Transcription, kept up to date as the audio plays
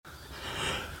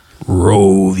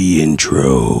Roll the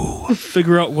intro.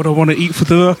 Figure out what I want to eat for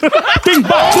the Bing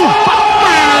Bong.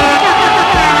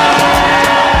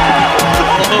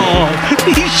 Oh,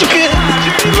 he shook it.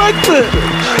 He liked it.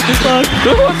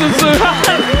 That wasn't so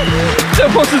hard. That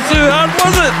wasn't so hard,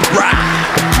 was it?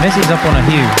 Messi's up on a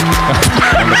hill.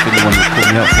 I must be the one who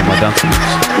called me out for my dance moves.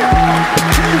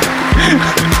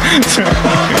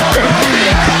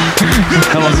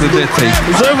 How long did that take?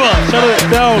 It's over. Shut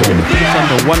it down. It's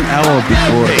under 1 hour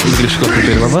before English got the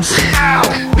better of us.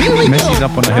 Messi's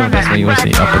up on a hill. That's why you always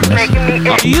say up and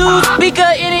Messi. Do you speak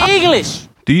any English?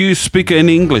 Do you speak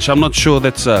any English? I'm not sure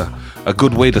that's a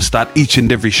good way to start each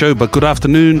and every show, but good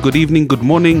afternoon, good evening, good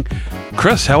morning.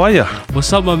 Chris, how are you?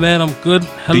 What's up, my man? I'm good.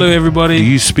 Hello, everybody. Do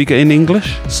you speak any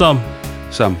English? Some.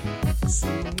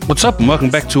 What's up, and welcome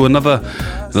back to another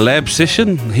lab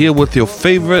session here with your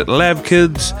favorite lab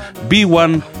kids,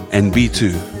 B1 and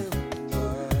B2.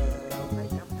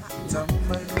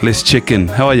 Let's check in.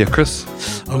 How are you, Chris?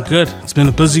 I'm good. It's been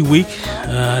a busy week.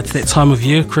 It's that time of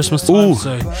year, Christmas time, Ooh.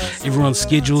 so everyone's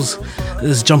schedules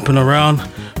is jumping around.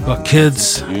 We've got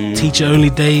kids,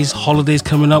 teacher-only days, holidays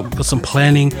coming up. We've got some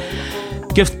planning,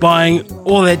 gift buying,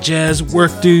 all that jazz,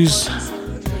 work dues,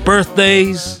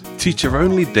 birthdays.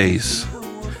 Teacher-only days.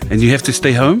 And you have to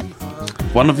stay home?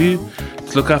 One of you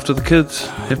to look after the kids?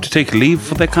 Have to take leave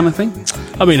for that kind of thing?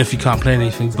 I mean, if you can't plan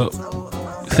anything, but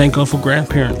thank God for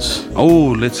grandparents.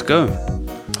 Oh, let's go.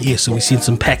 Yeah, so we've seen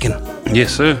some packing.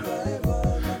 Yes, sir.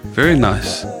 Very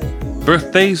nice.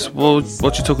 Birthdays? Well,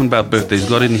 what you talking about birthdays?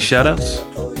 Got any shout-outs?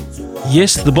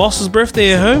 Yes, the boss's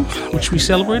birthday at home, which we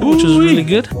celebrated, which was really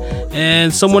good.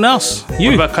 And someone else.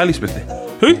 You. What about Kylie's birthday?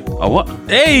 Who? Oh, what?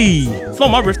 Hey! It's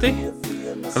not my birthday.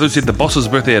 I thought you said the boss's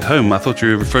birthday at home. I thought you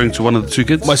were referring to one of the two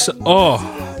kids. Oh,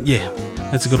 yeah.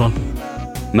 That's a good one.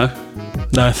 No?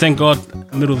 No, thank God,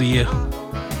 middle of the year.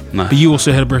 No. But you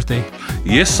also had a birthday.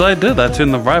 Yes, I did. I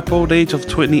turned the ripe old age of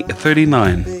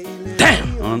 39.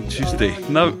 Damn! On Tuesday.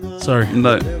 No. Sorry.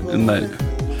 No. Sorry,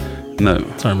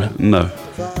 man. No.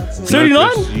 39? No,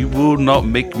 Chris, you will not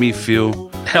make me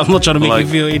feel I'm not trying to make like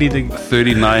you feel anything.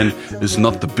 39 is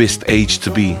not the best age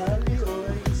to be.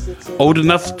 Old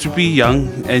enough to be young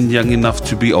and young enough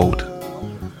to be old.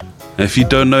 And if you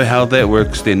don't know how that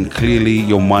works, then clearly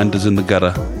your mind is in the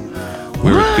gutter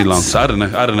where it belongs. I don't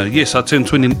know. Yes, I turned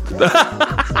 20.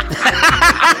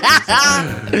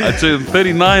 I turned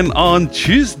 39 on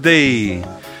Tuesday.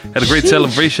 Had a great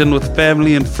celebration with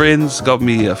family and friends. Got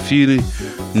me a few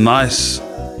nice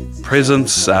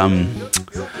presents. I'm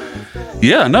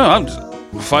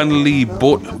finally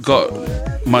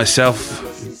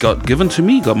got given to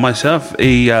me, got myself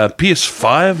a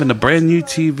PS5 and a brand new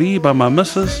TV by my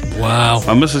missus. Wow.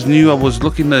 My missus knew I was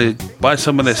looking to buy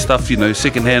some of that stuff,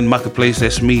 secondhand marketplace.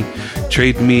 That's me.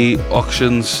 Trade Me,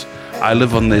 auctions. I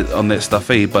live on that stuff,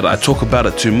 but I talk about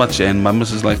it too much, and my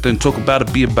missus is like, don't talk about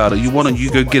it, be about it. You want it, you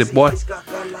go get it, boy.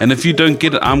 And if you don't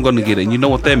get it, I'm gonna get it. And you know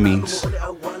what that means?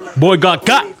 Boy got.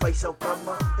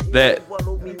 That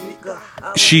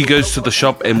she goes to the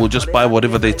shop and will just buy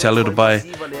whatever they tell her to buy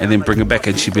and then bring it back,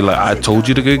 and she'll be like, I told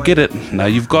you to go get it, now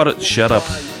you've got it, shut up.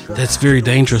 That's very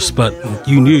dangerous, but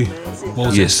you knew what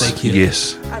was at stake here.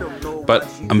 Yes. But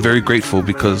I'm very grateful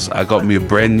because I got me a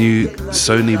brand new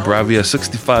Sony Bravia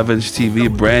 65-inch TV, a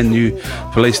brand new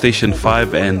PlayStation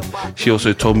 5, and she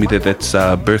also told me that that's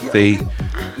birthday,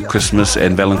 Christmas,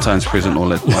 and Valentine's present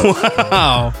all at once.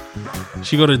 Wow.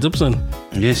 She got her dips in.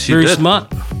 Yes, she Very did.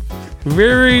 smart.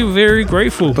 Very, very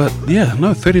grateful. But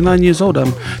 39 years old.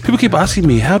 People keep asking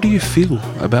me, how do you feel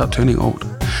about turning old?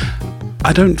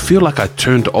 I don't feel like I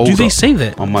turned old. Do they say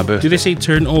that on my birthday? Do they say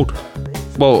turn old?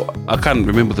 Well, I can't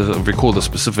recall the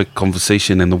specific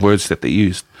conversation and the words that they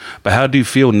used. But how do you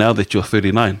feel now that you're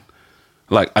 39?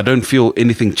 Like, I don't feel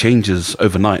anything changes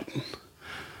overnight.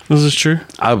 This is true.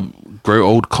 I grow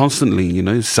old constantly,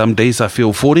 Some days I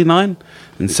feel 49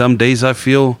 and some days I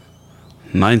feel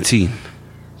 19.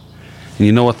 And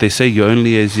you know what they say, you're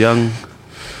only as young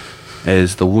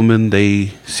as the woman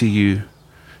they see you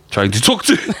trying to talk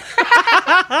to.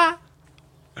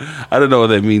 I don't know what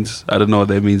that means.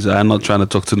 I'm not trying to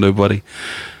talk to nobody.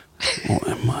 What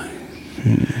am I?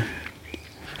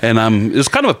 And it's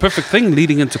kind of a perfect thing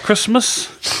leading into Christmas.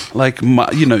 Like,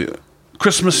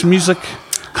 Christmas music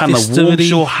kind of warms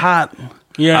your heart.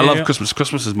 Yeah, I love Christmas.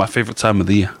 Christmas is my favorite time of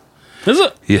the year. Is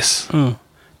it? Yes.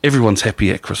 Everyone's happy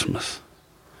at Christmas.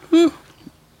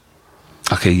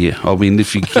 Okay, yeah. I mean,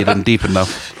 if you get in deep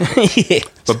enough. Yeah.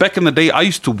 But back in the day, I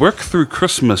used to work through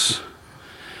Christmas.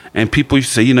 And people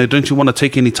used to say, don't you want to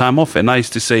take any time off? And I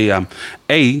used to say,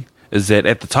 is that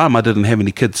at the time I didn't have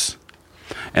any kids.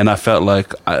 And I felt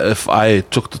like if I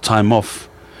took the time off,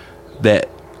 that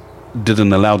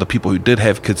didn't allow the people who did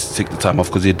have kids to take the time off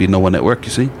because there'd be no one at work,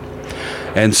 you see.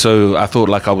 And so I thought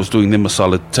like I was doing them a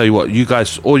solid. Tell you what, you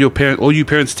guys, all you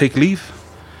parents take leave,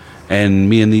 and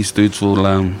me and these dudes will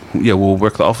we'll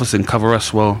work the office and cover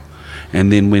us well,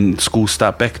 and then when schools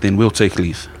start back, then we'll take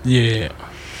leave. Yeah.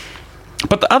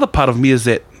 But the other part of me is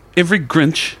that every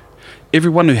Grinch,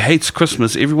 everyone who hates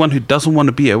Christmas, everyone who doesn't want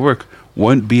to be at work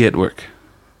won't be at work.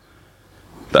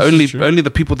 Only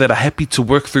the people that are happy to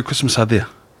work through Christmas are there.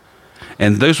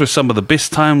 And those were some of the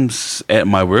best times at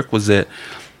my work, was that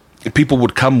people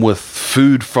would come with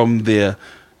food from their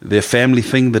family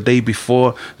thing the day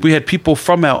before. We had people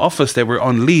from our office that were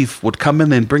on leave would come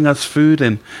in and bring us food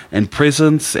and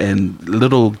presents and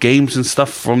little games and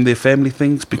stuff from their family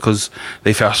things because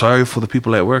they felt sorry for the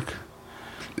people at work.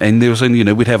 And there was only,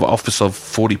 we'd have an office of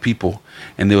 40 people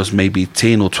and there was maybe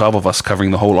 10 or 12 of us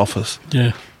covering the whole office.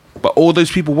 Yeah. But all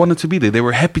those people wanted to be there. They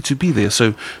were happy to be there.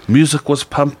 So music was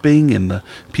pumping and the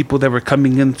people that were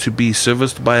coming in to be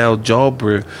serviced by our job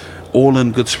were all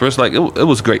in good spirits. Like, it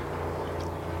was great.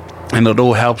 And it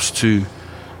all helps to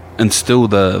instill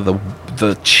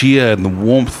the cheer and the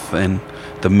warmth and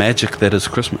the magic that is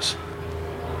Christmas.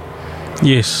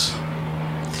 Yes.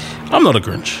 I'm not a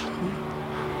Grinch.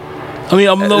 I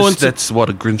mean, That's what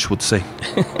a Grinch would say.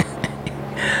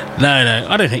 No,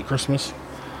 I don't hate Christmas.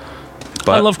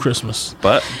 But, I love Christmas.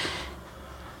 But?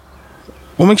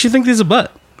 What makes you think there's a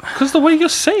but? Because the way you're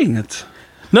saying it.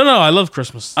 No, I love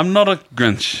Christmas. I'm not a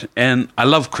Grinch, and I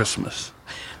love Christmas.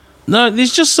 No,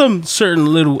 there's just some certain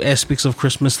little aspects of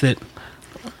Christmas that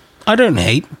I don't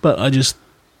hate, but I just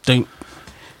don't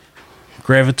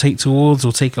gravitate towards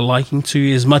or take a liking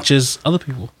to as much as other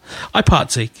people. I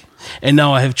partake. And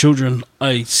now I have children.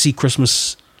 I see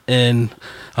Christmas in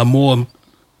a more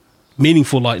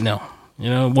meaningful light now.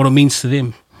 What it means to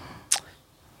them.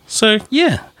 So,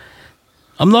 yeah.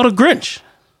 I'm not a Grinch.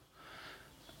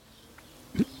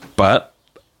 But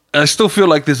I still feel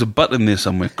like there's a but in there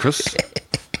somewhere, Chris.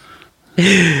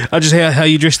 I just hear how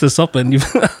you dressed this up, and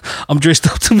I'm dressed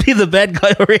up to be the bad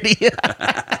guy already.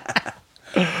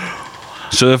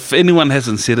 So if anyone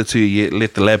hasn't said it to you yet,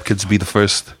 let the Labkids be the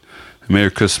first.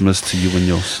 Merry Christmas to you and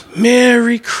yours.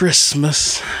 Merry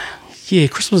Christmas. Yeah,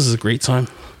 Christmas is a great time.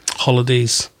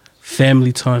 Holidays.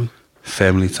 Family time.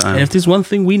 Family time. And if there's one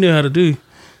thing we know how to do,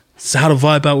 it's how to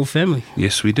vibe out with family.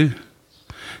 Yes, we do.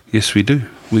 Yes, we do.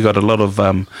 We got a lot of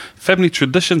family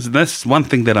traditions, and that's one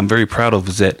thing that I'm very proud of,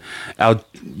 is that our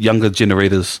younger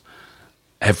generators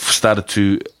have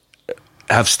started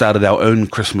our own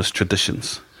Christmas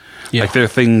traditions. Yeah. Like there are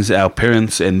things our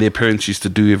parents and their parents used to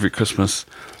do every Christmas,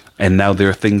 and now there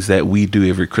are things that we do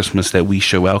every Christmas that we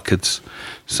show our kids.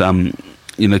 So,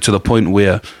 to the point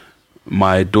where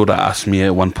my daughter asked me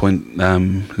at one point,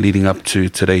 leading up to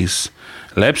today's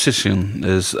lab session,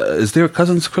 is there a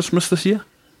cousin's Christmas this year?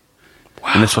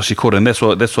 Wow. And that's what she called it. And that's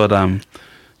what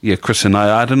Chris and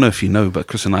I don't know if you know, but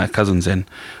Chris and I are cousins, and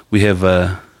we have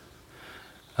a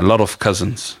lot of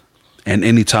cousins. And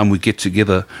anytime we get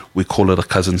together, we call it a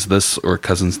cousin's this or a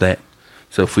cousin's that.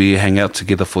 So if we hang out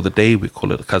together for the day, we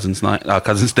call it a cousin's night, our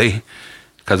cousin's day,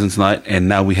 cousin's night. And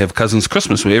now we have cousin's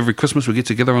Christmas, where every Christmas we get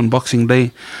together on Boxing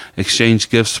Day, exchange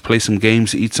gifts, play some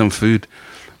games, eat some food,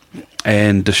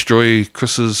 and destroy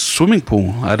Chris's swimming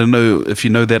pool. I don't know if you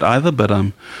know that either, but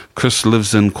Chris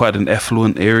lives in quite an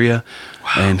affluent area.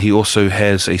 Wow. And he also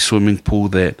has a swimming pool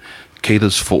that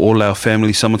caters for all our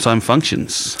family summertime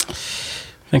functions.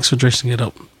 Thanks for dressing it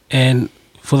up. And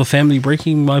for the family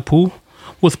breaking my pool,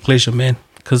 with pleasure, man,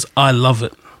 because I love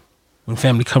it when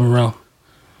family come around.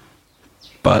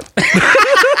 But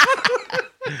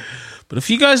if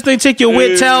you guys don't take your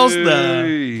wet towels,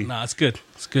 nah, it's good.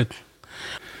 It's good.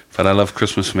 But I love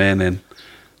Christmas, man, and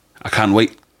I can't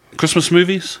wait. Christmas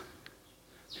movies?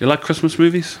 You like Christmas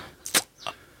movies?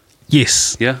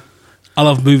 Yes. Yeah? I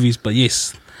love movies, but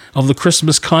yes. Of the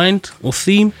Christmas kind or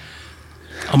theme,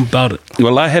 I'm about it.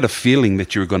 Well, I had a feeling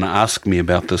that you were going to ask me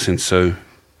about this, and so,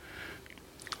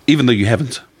 even though you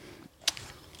haven't,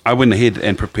 I went ahead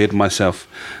and prepared myself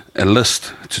a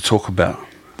list to talk about.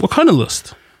 What kind of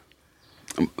list?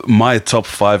 My top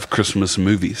 5 Christmas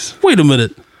movies. Wait a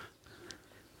minute.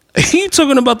 Are you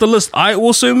talking about the list I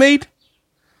also made?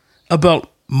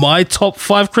 About my top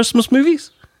 5 Christmas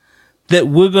movies? That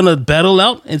we're going to battle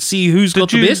out and see who's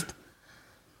got the best?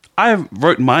 I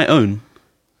wrote my own.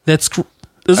 That's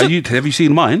have you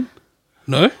seen mine?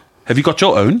 No. Have you got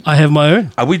your own? I have my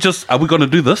own. Are we going to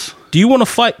do this? Do you want to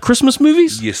fight Christmas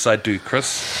movies? Yes, I do,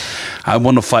 Chris. I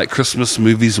want to fight Christmas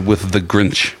movies with the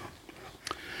Grinch.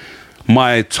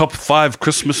 My top 5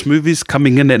 Christmas movies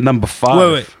coming in at number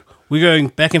 5. Wait. We're going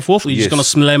back and forth, or you're just going to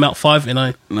slam out 5 and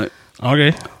I... No.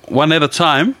 Okay. One at a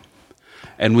time.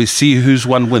 and we see whose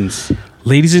one wins.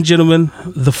 Ladies and gentlemen,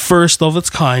 the first of its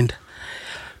kind.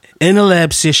 In a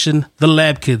lab session, the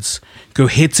Labkids go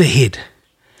head to head.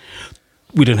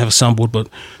 We don't have a soundboard, but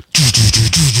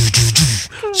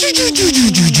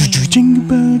jingle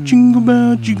bell, jingle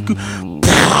bell, jingle.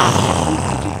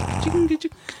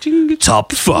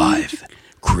 Top 5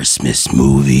 Christmas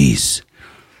movies.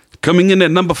 Coming in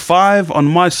at number 5 on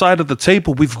my side of the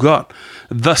table, we've got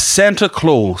The Santa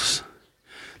Claus.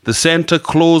 The Santa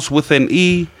Claus with an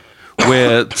E,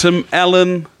 where Tim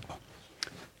Allen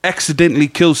accidentally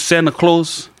kills Santa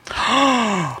Claus.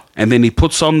 And then he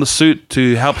puts on the suit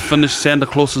to help finish Santa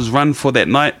Claus's run for that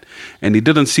night. And he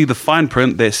didn't see the fine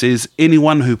print that says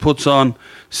anyone who puts on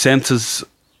Santa's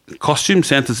costume,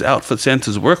 Santa's outfit,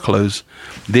 Santa's work clothes,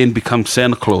 then becomes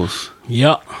Santa Claus.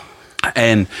 Yeah.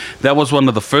 And that was one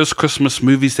of the first Christmas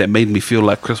movies that made me feel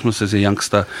like Christmas as a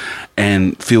youngster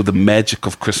and feel the magic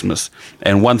of Christmas.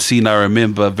 And one scene I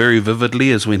remember very vividly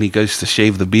is when he goes to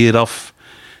shave the beard off.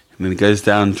 And then he goes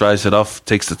down, dries it off,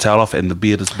 takes the towel off, and the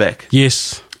beard is back.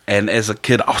 Yes. And as a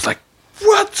kid, I was like,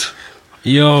 what?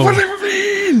 Yo. What do you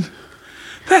mean?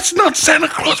 That's not Santa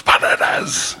Claus, but it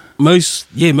is. Most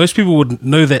people would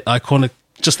know that iconic,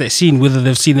 just that scene, whether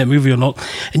they've seen that movie or not.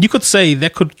 And you could say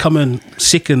that could come in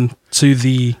second to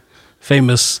the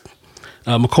famous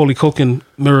Macaulay Culkin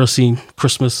mirror scene,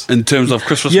 Christmas. In terms of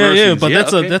Christmas mirror scenes. But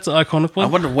that's an iconic one. I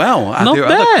wonder, wow, are Not there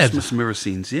bad. other Christmas mirror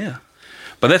scenes? Yeah.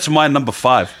 But that's my number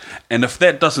 5. And if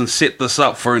that doesn't set this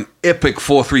up for an epic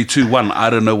 4, 3, 2, 1, I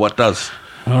don't know what does.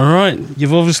 All right.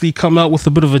 You've obviously come out with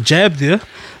a bit of a jab there.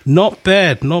 Not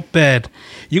bad, not bad.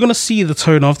 You're going to see the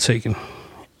tone I've taken.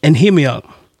 And hear me out.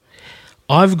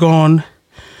 I've gone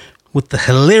with the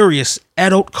hilarious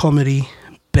adult comedy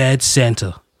Bad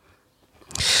Santa,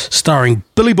 starring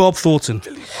Billy Bob Thornton.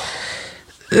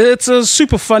 It's a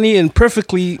super funny and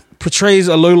perfectly portrays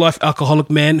a low-life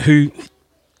alcoholic man who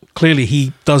clearly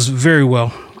he does very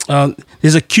well.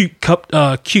 There's a cute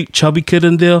chubby kid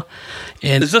in there,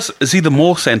 and Is he the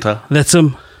more Santa? that's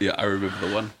him. Yeah, I remember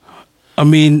the one. I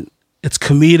mean, it's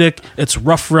comedic, it's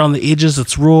rough around the edges,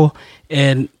 it's raw,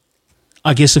 and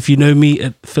I guess if you know me,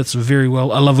 it fits very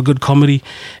well. I love a good comedy,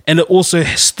 and it also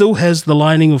still has the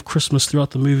lining of Christmas throughout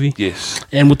the movie. Yes.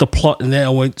 And with the plot and that, I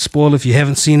won't spoil if you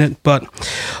haven't seen it, but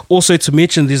also to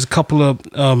mention, there's a couple of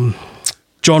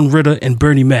John Ritter and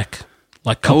Bernie Mac,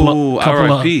 like couple of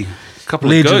R.I.P. Couple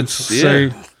legends. of goats. Yeah. So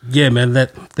yeah, man,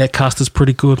 that cast is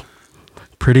pretty good.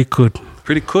 Pretty good.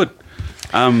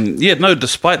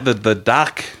 Despite the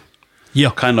dark Yeah.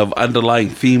 kind of underlying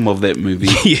theme of that movie,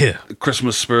 Yeah. the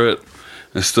Christmas spirit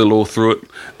is still all through it.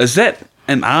 Is that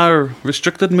an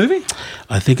R-restricted movie?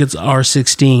 I think it's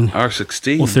R16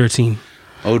 R16? or 13.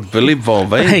 Old Billy Bob, eh?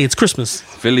 But hey, it's Christmas.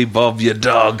 Billy Bob, your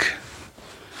dog.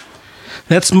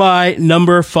 That's my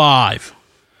number 5.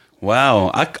 Wow,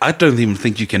 I don't even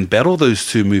think you can battle those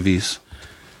two movies.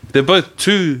 They're both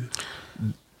too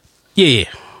Yeah.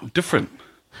 different.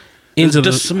 Ends Is of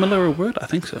dissimilar a word? I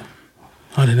think so.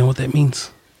 I don't know what that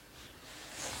means.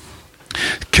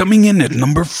 Coming in at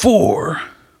number 4.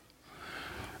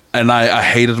 And I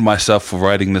hated myself for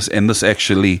writing this, and this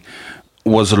actually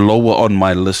was lower on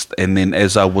my list, and then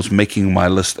as I was making my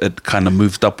list, it kind of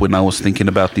moved up when I was thinking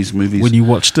about these movies. When you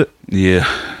watched it? Yeah.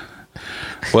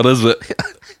 What is it?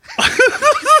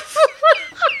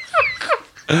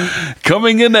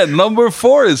 Coming in at number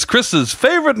 4 is Chris's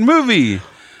favorite movie,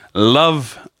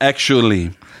 Love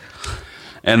Actually.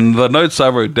 And the notes I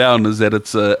wrote down is that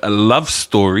it's a love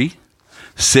story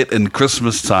set in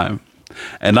Christmas time.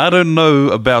 And I don't know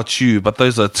about you, but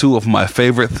those are two of my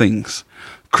favorite things,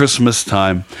 Christmas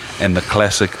time and the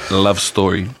classic love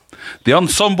story. The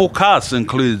ensemble cast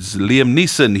includes Liam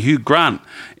Neeson, Hugh Grant,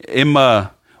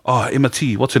 Emma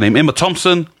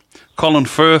Thompson, Colin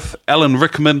Firth, Alan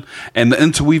Rickman, and the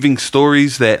interweaving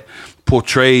stories that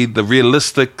portray the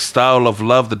realistic style of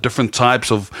love, the different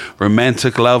types of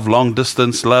romantic love, long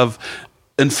distance love,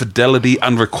 infidelity,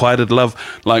 unrequited love.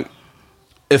 Like,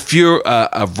 if you're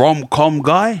a rom-com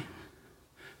guy,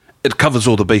 it covers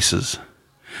all the bases.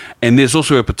 And there's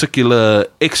also a particular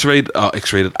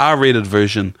R-rated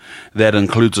version that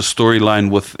includes a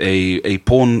storyline with a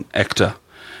porn actor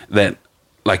that,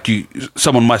 like,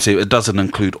 someone might say it doesn't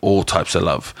include all types of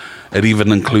love. It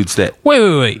even includes that.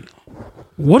 Wait.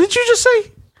 What did you just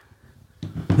say?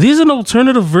 There's an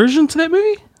alternative version to that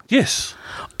movie? Yes.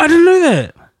 I didn't know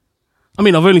that. I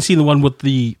mean, I've only seen the one with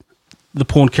the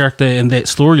porn character and that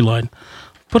storyline,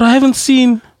 but I haven't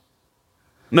seen...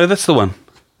 No, that's the one.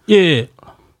 Yeah.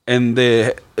 And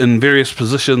they're in various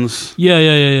positions. Yeah.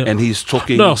 And he's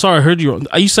talking... No, sorry, I heard you wrong.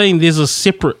 Are you saying there's a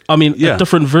separate... a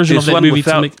different version There's of that one movie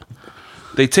without, to make...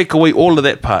 They take away all of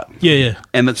that part. Yeah.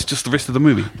 And it's just the rest of the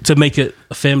movie. To make it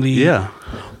a family. Yeah.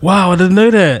 Wow, I didn't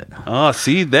know that. Oh,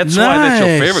 see, that's why that's your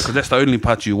Nice. favorite, because that's the only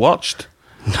part you watched.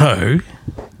 No.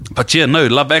 But yeah, no,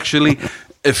 Love Actually,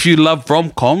 if you love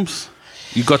rom-coms,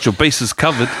 you got your bases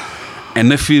covered.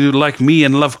 And if you like me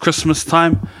and love Christmas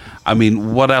time, I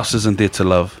mean, what else isn't there to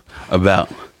love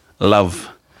about Love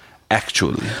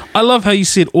Actually? I love how you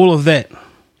said all of that,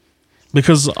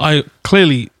 because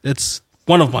it's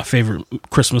one of my favorite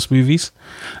Christmas movies.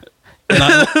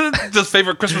 And Just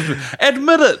favorite Christmas movie.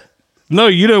 Admit it. no,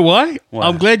 you know why? Why?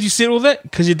 I'm glad you said all that,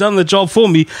 because you've done the job for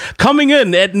me. Coming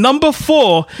in at number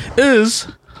 4 is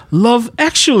Love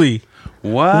Actually.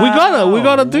 Wow. We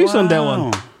gotta do some that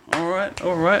one.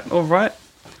 All right.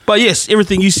 But yes,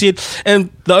 everything you said. And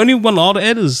the only one I'll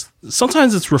add is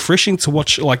sometimes it's refreshing to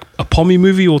watch like a Pommy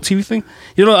movie or TV thing.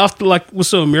 You know, after like we're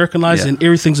so Americanized and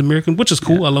everything's American, which is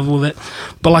cool. Yeah. I love all that.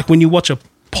 But like when you watch a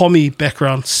Pommy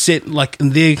background set like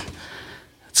in there,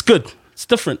 it's good. It's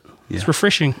different. It's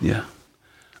refreshing. Yeah.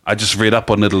 I just read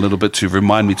up on it a little bit to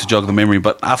remind me to jog the memory.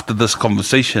 But after this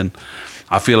conversation,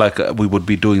 I feel like we would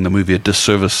be doing the movie a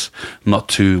disservice not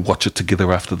to watch it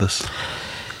together after this.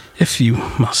 If you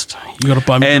must. You got to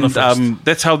buy me And dinner first.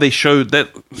 that's how they show that.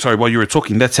 Sorry, while you were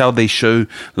talking, that's how they show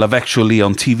Love Actually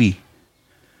on TV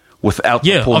without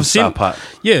the porn star part.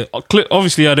 Yeah,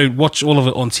 obviously I don't watch all of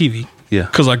it on TV. Yeah.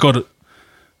 Because I got it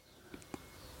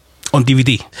on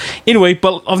DVD. Anyway,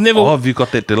 but I've never... Oh, have you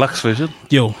got that deluxe version?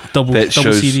 Yo, double That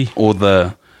shows CD. all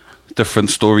the different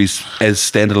stories as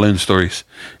standalone stories,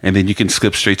 and then you can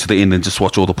skip straight to the end and just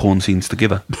watch all the porn scenes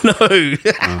together. No.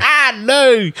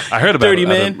 No. I heard about Dirty it.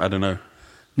 man. I don't know.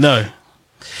 No.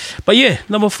 But yeah,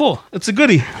 number 4. It's a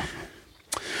goodie.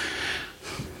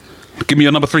 Give me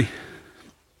your number 3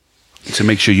 to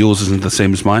make sure yours isn't the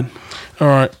same as mine. All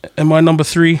right. And my number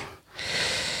 3.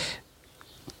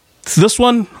 This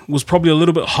one was probably a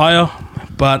little bit higher,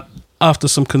 but after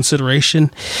some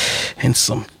consideration and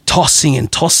some tossing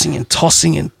and turning,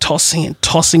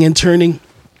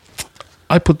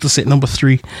 I put this at number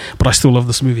 3, but I still love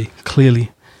this movie,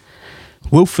 clearly.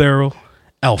 Will Ferrell,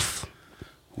 Alf.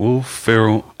 Will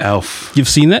Ferrell, Alf. You've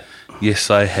seen that? Yes,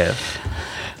 I have.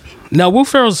 Now, Will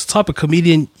Ferrell's the type of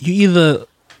comedian, you either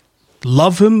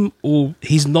love him or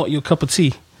he's not your cup of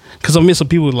tea. Because I met some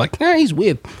people who are like, nah, he's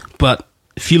weird. But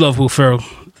if you love Will Ferrell,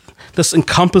 this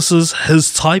encompasses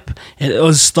his type and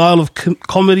his style of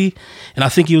comedy. And I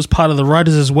think he was part of the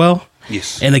writers as well.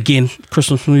 Yes. And again,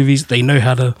 Christmas movies, they know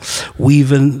how to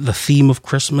weave in the theme of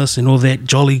Christmas and all that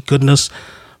jolly goodness.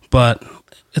 But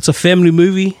it's a family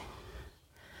movie.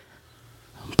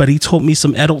 But he taught me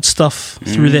some adult stuff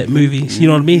through that movie. You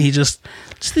know what I mean? He just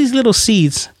these little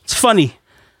seeds. It's funny.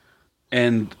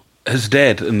 And his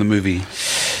dad in the movie,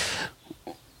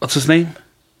 what's his name?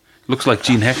 Looks like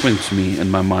Gene Hackman to me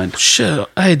in my mind. Shit.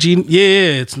 Hey, Gene.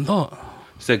 Yeah, it's not.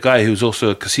 It's that guy who's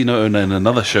also a casino owner in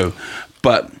another show.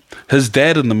 But his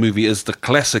dad in the movie is the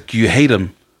classic, you hate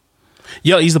him.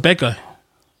 Yeah, he's the bad guy.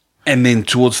 And then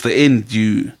towards the end,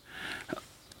 you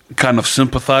kind of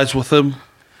sympathize with him.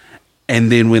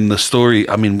 And then when the story,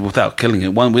 I mean, without killing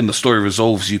it, when the story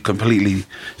resolves, you completely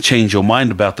change your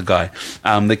mind about the guy.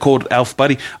 They called Alf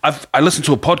Buddy. I listened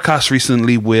to a podcast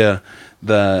recently where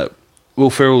the Will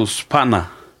Ferrell's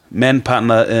man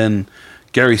partner in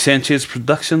Gary Sanchez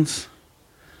Productions.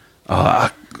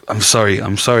 I'm sorry.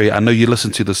 I know you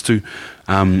listen to this too.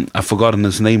 I've forgotten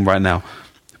his name right now.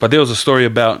 But there was a story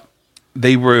about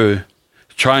they were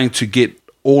trying to get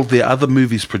all their other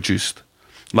movies produced,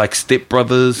 like Step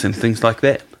Brothers and things like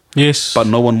that. Yes. But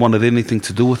no one wanted anything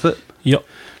to do with it. Yep.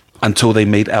 Until they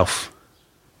made Alf.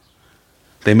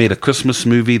 They made a Christmas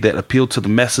movie that appealed to the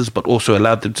masses, but also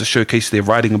allowed them to showcase their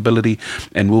writing ability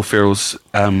and Will Ferrell's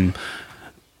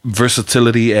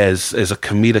versatility as a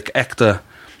comedic actor.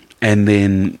 And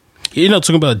then... You're not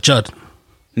talking about Judd.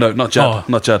 No, not Judd.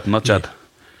 Oh. Not Judd.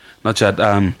 Not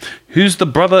Judd. Who's the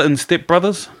brother in Step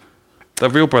Brothers? The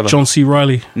real brother. John C.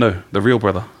 Reilly. No, the real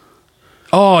brother.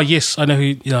 Oh, yes. I know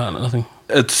who... Yeah, nothing.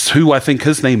 It's who I think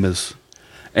his name is.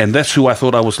 And that's who I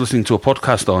thought I was listening to a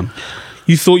podcast on.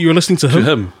 You thought you were listening to him?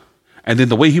 To him. And then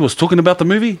the way he was talking about the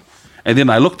movie, and then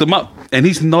I looked him up, and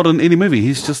he's not in any movie.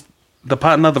 He's just the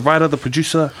partner, the writer, the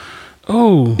producer.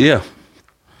 Oh. Yeah.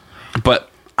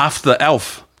 But after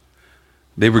Alf,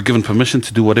 they were given permission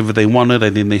to do whatever they wanted,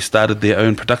 and then they started their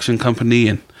own production company,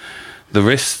 and the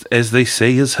rest, as they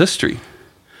say, is history.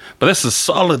 But that's a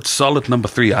solid number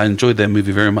 3. I enjoyed that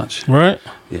movie very much. Right.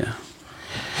 Yeah.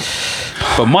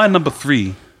 But my number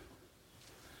 3...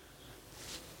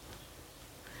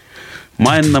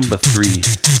 My number 3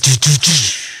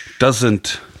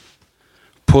 doesn't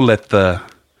pull at the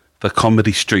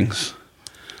comedy strings.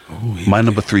 My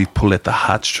number 3, pull at the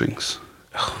heartstrings.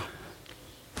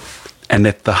 And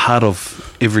at the heart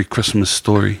of every Christmas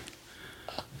story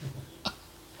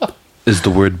is the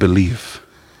word believe.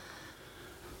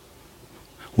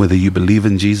 Whether you believe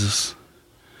in Jesus,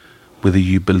 whether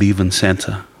you believe in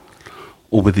Santa,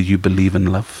 or whether you believe in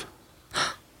love.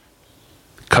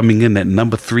 Coming in at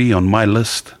number 3 on my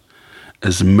list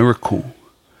is Miracle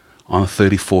on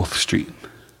 34th Street,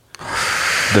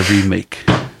 the remake.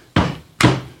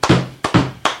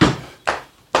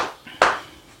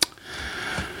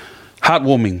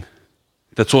 Heartwarming.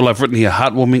 That's all I've written here.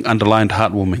 Heartwarming, underlined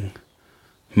heartwarming.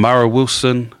 Mara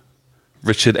Wilson,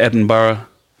 Richard Attenborough,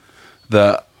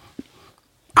 the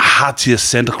heartiest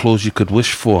Santa Claus you could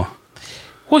wish for.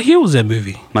 What year was that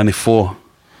movie? 94.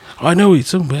 I know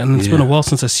it's and it's been a while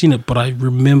since I've seen it, but I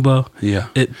remember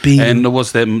it being. And there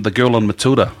was the girl on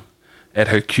Matilda at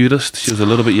her cutest. She was a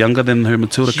little bit younger than her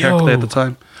Matilda character at the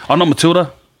time. Oh, not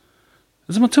Matilda.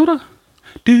 Is it Matilda?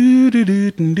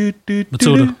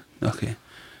 Matilda. Okay.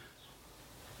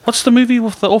 What's the movie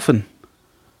with the orphan?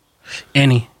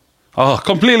 Annie. Oh,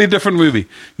 completely different movie.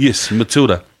 Yes,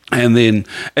 Matilda. And then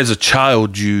as a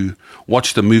child, you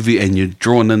watch the movie and you're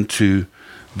drawn into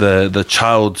the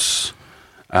child's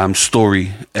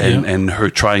story and her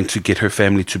trying to get her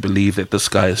family to believe that this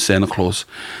guy is Santa Claus,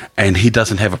 and he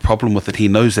doesn't have a problem with it. He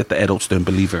knows that the adults don't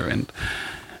believe her, and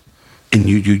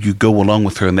you go along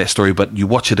with her in that story, but you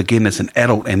watch it again as an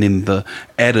adult, and then the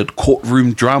added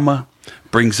courtroom drama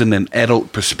brings in an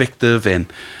adult perspective, and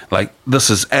like, this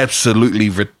is absolutely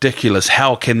ridiculous.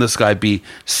 How can this guy be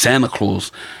Santa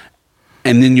Claus?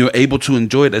 And then you're able to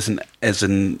enjoy it as an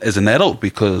adult,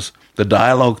 because the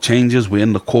dialogue changes. We're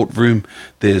in the courtroom.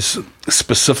 There's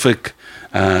specific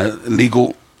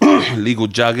legal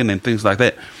jargon and things like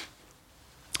that.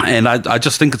 And I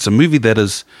just think it's a movie that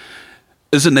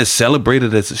isn't as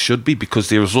celebrated as it should be, because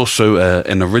there was also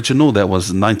an original that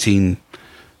was 19.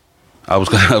 I was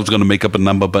going to make up a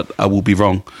number, but I will be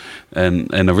wrong.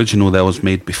 An original that was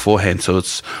made beforehand, so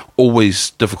it's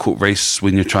always difficult race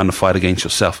when you're trying to fight against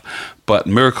yourself. But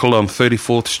Miracle on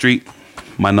 34th Street,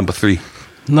 my number 3.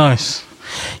 Nice.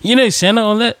 You know, Santa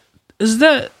on that, is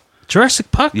that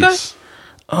Jurassic Park guy? Yes.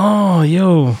 Oh,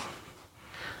 yo.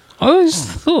 I always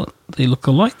thought they look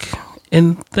alike,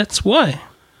 and that's why.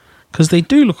 Because they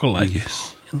do look alike.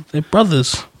 Yes. And they're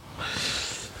brothers.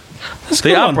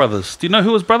 They are brothers. Do you know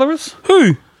who his brother is?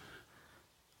 Who?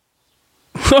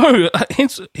 No,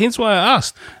 hence why I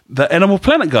asked. The Animal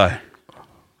Planet guy.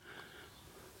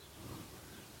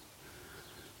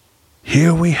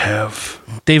 Here we have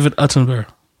David Attenborough.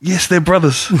 Yes, they're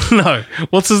brothers. No.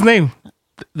 What's his name?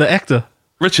 The actor.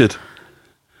 Richard.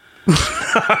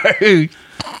 Richard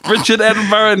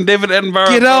Attenborough and David Attenborough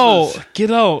Get are brothers. out.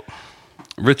 Get out.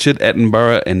 Richard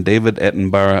Attenborough and David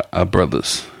Attenborough are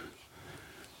brothers.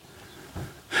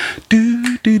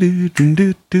 Do do do do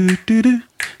do do do do.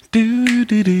 Do, do,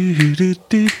 do, do, do,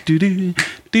 do, do, do,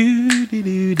 do,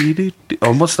 do, do, do.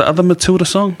 Oh, what's the other Matilda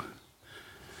song?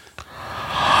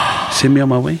 Send Me On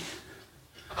My Way.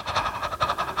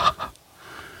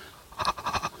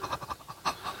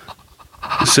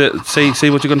 Say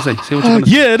what you're going to say. Say what you're going to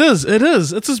say. Yeah, it is. It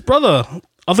is. It's his brother.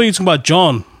 I thought you were talking about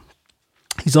John.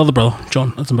 His other brother,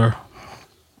 John Attenborough.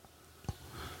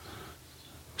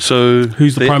 So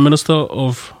who's the Prime Minister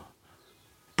of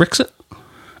Brexit?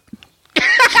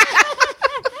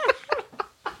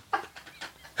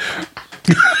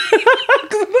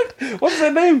 What's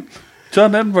their name?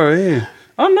 John Attenborough, yeah.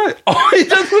 Oh, no. Oh, he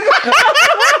does look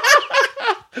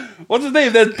What's his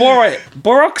name? That's Borat.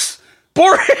 Borox?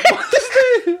 Borat. What's his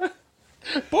name?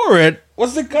 Borat?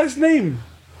 What's the guy's name?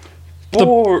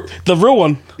 The real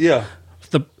one. Yeah.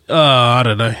 I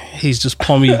don't know. He's just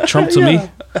Pommy Trump to me.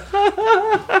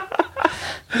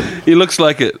 He looks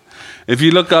like it. If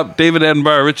you look up David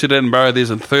Attenborough, Richard Attenborough,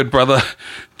 there's a third brother,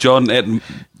 John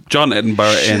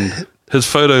Attenborough, and his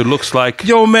photo looks like...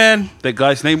 Yo, man. That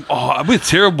guy's name. Oh, we're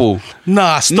terrible.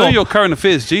 Nah, stop. Know your current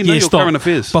affairs, G. Know your current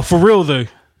affairs. But for real, though,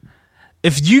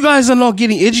 if you guys are not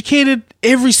getting educated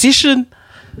every session,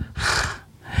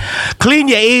 clean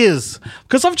your ears.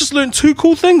 Because I've just learned 2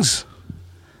 cool things.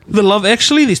 The Love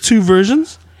Actually, there's 2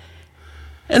 versions.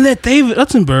 And that David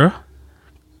Attenborough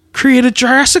created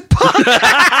Jurassic Park.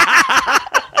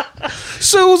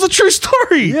 So it was a true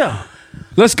story. Yeah.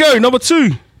 Let's go. Number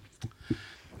 2.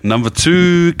 Number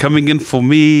 2 coming in for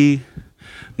me.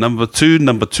 Number two.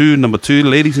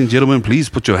 Ladies and gentlemen, please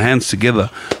put your hands together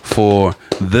for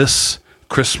This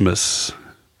Christmas.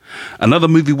 Another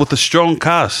movie with a strong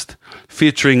cast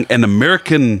featuring an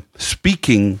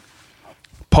American-speaking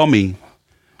Pommy,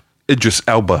 Idris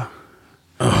Elba.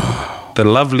 The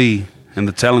lovely and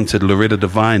the talented Loretta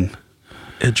Devine,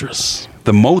 Idris.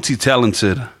 the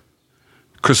multi-talented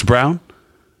Chris Brown,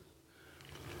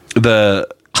 the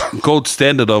gold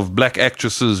standard of black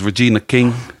actresses Regina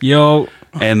King, Yo.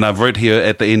 and I've wrote here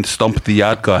at the end, Stomp the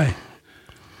Yard guy,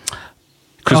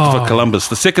 Christopher Columbus.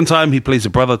 The second time he plays a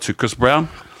brother to Chris Brown,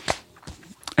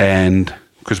 and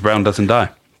Chris Brown doesn't die.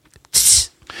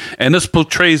 And this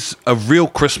portrays a real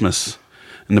Christmas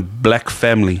in the black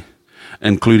family,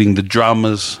 including the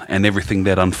dramas and everything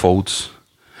that unfolds.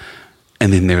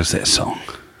 And then there's that song.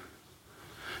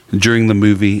 During the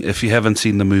movie, if you haven't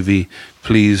seen the movie,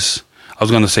 please, I was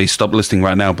going to say stop listening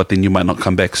right now, but then you might not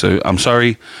come back, so I'm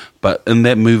sorry. But in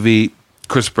that movie,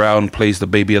 Chris Brown plays the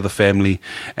baby of the family,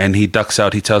 and he ducks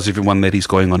out. He tells everyone that he's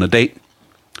going on a date.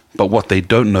 But what they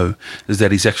don't know is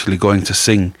that he's actually going to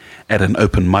sing at an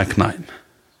open mic night.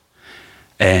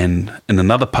 And in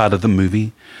another part of the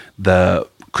movie, the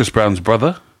Chris Brown's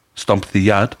brother, Stomp the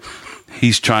Yard,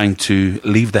 he's trying to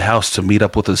leave the house to meet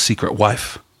up with his secret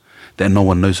wife that no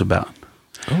one knows about.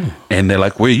 Oh. And they're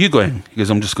like, where are you going? He goes,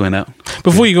 I'm just going out.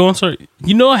 Before you go on, sorry.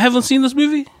 You know I haven't seen this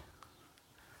movie?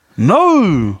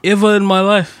 No. Ever in my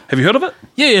life. Have you heard of it?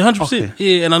 Yeah, 100%. Okay.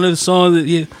 Yeah, and I know the song.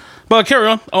 Yeah. But carry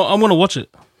on. I want to watch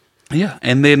it. Yeah.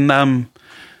 And then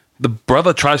the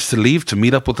brother tries to leave to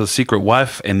meet up with his secret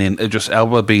wife. And then Idris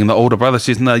Elba, being the older brother,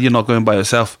 says, no, you're not going by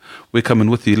yourself. We're coming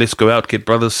with you. Let's go out, get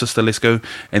brother, sister, let's go.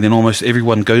 And then almost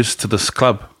everyone goes to this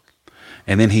club.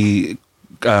 And then he...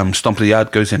 Stomp the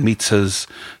Yard goes and meets his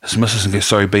missus and goes,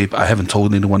 sorry babe, I haven't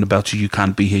told anyone about you, you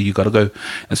can't be here, you gotta go.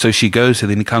 And so she goes, and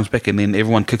then he comes back, and then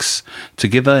everyone kicks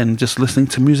together and just listening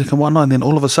to music and whatnot. And then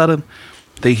all of a sudden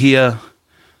they hear,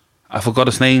 I forgot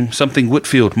his name, something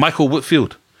Whitfield, Michael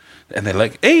Whitfield, and they're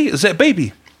like, hey, is that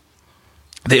baby?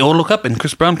 They all look up, and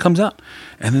Chris Brown comes out,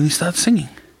 and then he starts singing.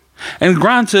 And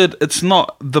granted, it's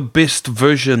not the best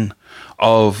version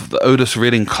of the Otis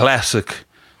Redding classic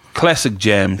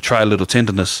jam, Try a Little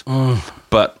Tenderness,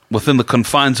 but within the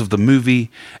confines of the movie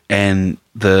and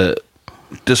the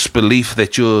disbelief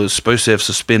that you're supposed to have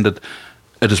suspended,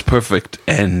 it is perfect.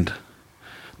 And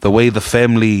the way the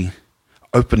family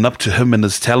opened up to him and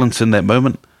his talents in that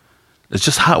moment, it's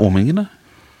just heartwarming, you know?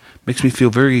 Makes me feel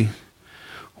very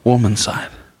warm inside.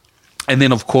 And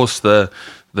then, of course, the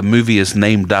movie is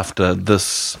named after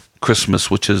this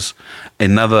Christmas, which is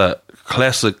another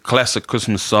classic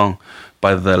Christmas song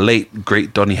by the late,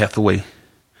 great Donny Hathaway.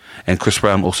 And Chris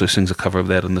Brown also sings a cover of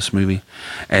that in this movie.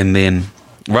 And then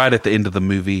right at the end of the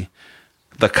movie,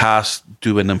 the cast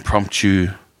do an impromptu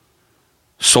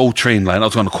Soul Train line. I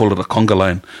was going to call it a conga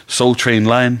line. Soul Train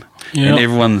line. Yep. And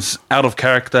everyone's out of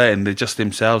character, and they're just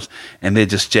themselves, and they're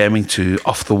just jamming to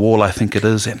Off the Wall, I think it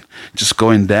is, and just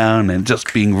going down and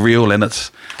just being real, and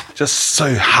it's just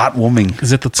so heartwarming.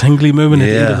 Is it the tingly moment at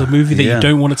the end of the movie that you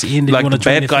don't want it to end? Like the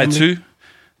bad guy too.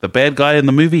 The bad guy in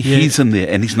the movie, he's in there,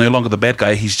 and he's no longer the bad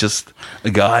guy. He's just a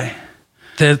guy.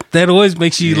 That always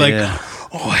makes you like,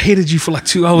 oh, I hated you for like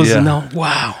 2 hours, and now,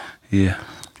 wow. Yeah.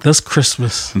 This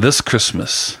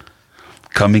Christmas,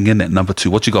 coming in at number 2.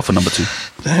 What you got for number 2?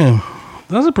 Damn,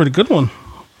 that's a pretty good one.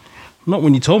 Not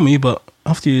when you told me, but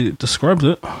after you described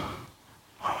it,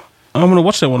 I'm going to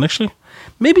watch that one, actually.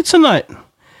 Maybe tonight.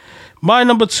 My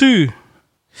number 2.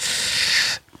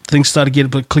 Things start to get a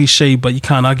bit cliche, but you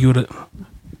can't argue with it.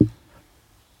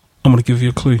 I'm going to give you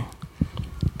a clue.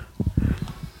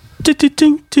 Ding, ding,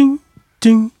 ding, ding,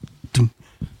 ding,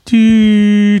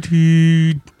 ding, ding,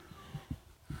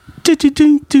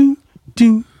 ding, ding,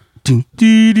 ding,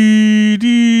 ding,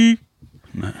 ding.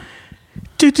 No.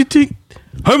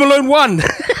 Home Alone 1.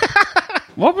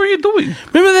 What were you doing?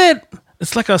 Remember that?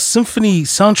 It's like a symphony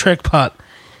soundtrack part.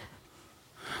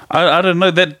 I don't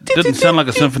know. That didn't sound like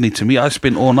a symphony to me. I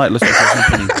spent all night listening to a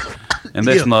symphony, and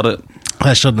that's not it.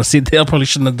 I shouldn't have said that. I probably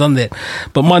shouldn't have done that.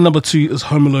 But my number 2 is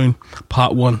Home Alone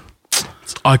Part 1.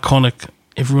 It's iconic.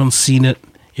 Everyone's seen it.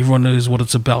 Everyone knows what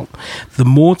it's about. The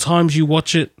more times you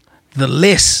watch it, the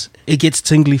less it gets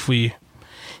tingly for you.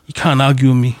 You can't argue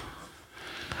with me.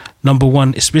 Number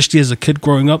 1, especially as a kid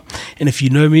growing up. And if you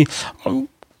know me,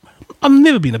 I've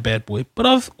never been a bad boy, but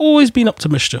I've always been up to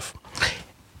mischief.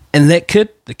 And that kid,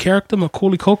 the character,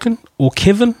 Macaulay Culkin, or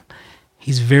Kevin,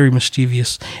 he's very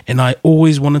mischievous. And I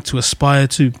always wanted to aspire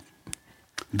to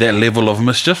that level of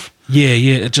mischief. Yeah.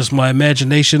 It's just my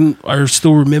imagination. I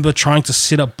still remember trying to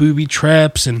set up booby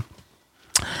traps and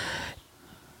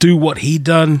do what he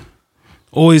done.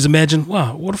 Always imagine,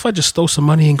 wow, what if I just stole some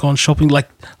money and gone shopping? Like,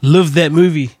 live that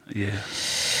movie. Yeah.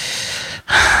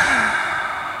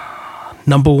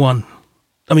 Number 1.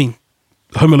 I mean,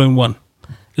 Home Alone 1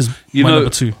 is my number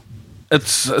 2.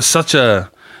 It's such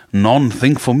a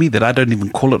non-thing for me that I don't even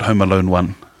call it Home Alone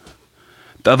 1.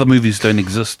 The other movies don't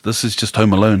exist. This is just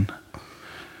Home Alone.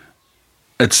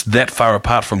 It's that far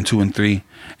apart from 2 and 3.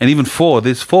 And even 4.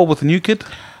 There's 4 with a new kid.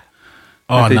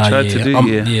 Oh, they no, tried to do,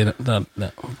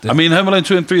 no. I mean, Home Alone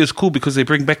 2 and 3 is cool because they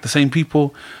bring back the same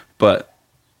people. But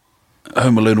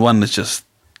Home Alone 1 is just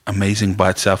amazing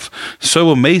by itself. So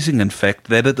amazing, in fact,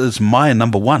 that it is my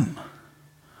number 1.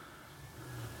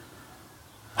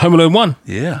 Home Alone 1?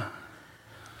 Yeah.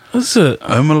 What's it?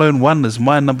 Home Alone 1 is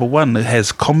my number 1. It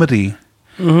has comedy.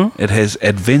 It has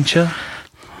adventure.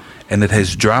 And it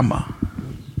has drama.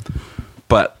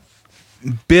 But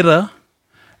better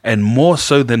and more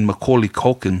so than Macaulay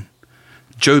Culkin,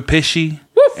 Joe Pesci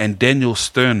and Daniel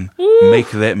Stern make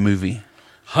that movie.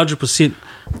 100%.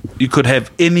 You could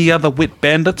have any other Wet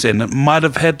Bandits and it might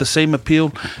have had the same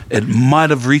appeal. It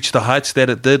might have reached the heights that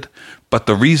it did. But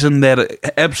the reason that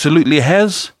it absolutely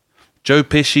has, Joe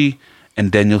Pesci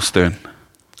and Daniel Stern.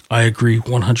 I agree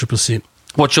 100%.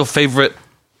 What's your favorite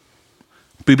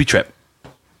booby trap?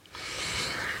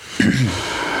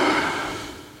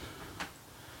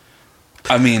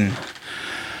 I mean,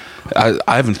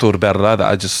 I haven't thought about it either.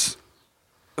 I just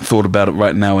thought about it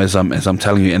right now as I'm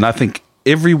telling you, and I think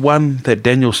every one that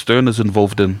Daniel Stern is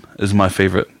involved in is my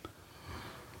favorite.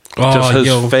 Just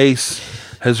his face,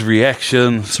 his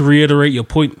reactions. To reiterate your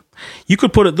point, you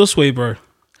could put it this way, bro.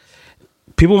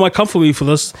 People might come for me for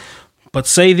this, but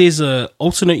say there's a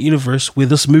alternate universe where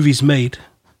this movie's made.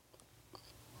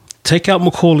 Take out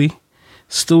Macaulay,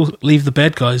 still leave the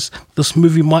bad guys. This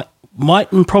movie might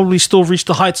and probably still reach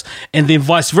the heights, and then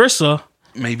vice versa.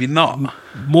 Maybe not.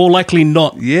 More likely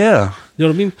not. Yeah. You know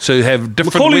what I mean? So you have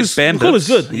different Wet Bandits. Macaulay's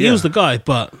good. Yeah. He was the guy,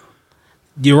 but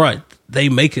you're right. They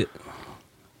make it.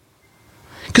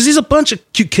 Because there's a bunch of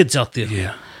cute kids out there.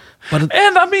 Yeah. But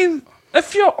And I mean,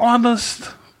 if you're honest,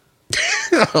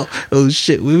 oh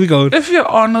shit, where we going? if you're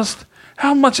honest,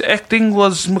 how much acting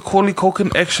was Macaulay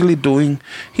Culkin actually doing?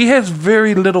 He has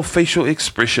very little facial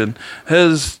expression.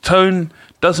 His tone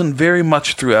doesn't vary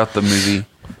much throughout the movie.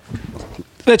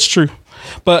 That's true.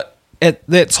 But at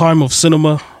that time of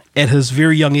cinema, at his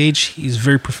very young age, he's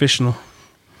very professional.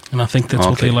 And I think that's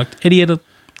what Okay. they liked. And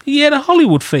he had a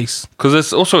Hollywood face. Because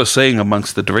there's also a saying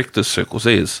amongst the directors' circles,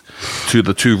 is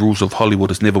the two rules of Hollywood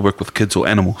is never work with kids or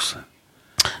animals.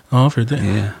 Oh, I've heard that.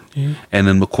 Yeah. And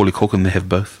in Macaulay Culkin, they have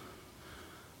both.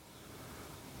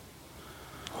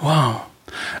 Wow.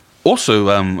 Also,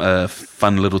 a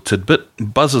fun little tidbit,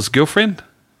 Buzz's girlfriend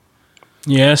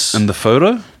Yes. in the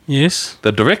photo, Yes.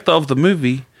 the director of the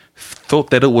movie thought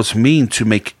that it was mean to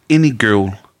make any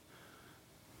girl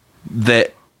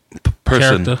that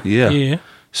person. Character. Yeah. Yeah.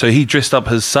 So he dressed up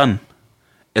his son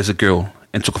as a girl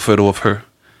and took a photo of her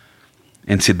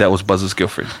and said that was Buzz's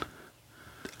girlfriend.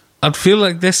 I'd feel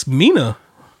like that's meaner.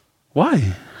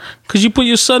 Why? Because you put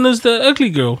your son as the ugly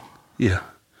girl. Yeah.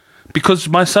 Because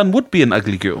my son would be an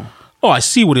ugly girl. Oh, I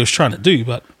see what he was trying to do,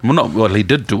 but Well, he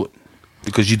did do it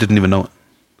because you didn't even know it.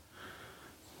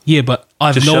 yeah, but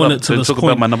I've Just shut known up. it to Don't this talk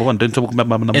point about my number one. Don't talk about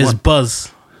my number as one.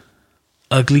 Buzz,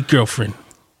 ugly girlfriend.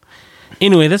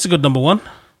 Anyway, that's a good number one.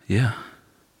 Yeah.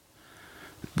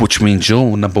 Which means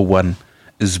your number one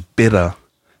is better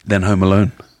than Home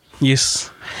Alone.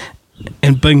 Yes,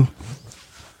 and bing.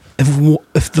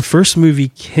 If the first movie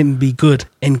can be good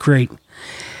and great,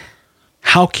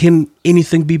 how can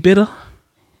anything be better?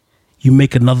 You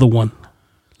make another one.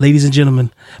 Ladies and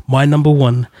gentlemen, my number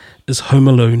one is Home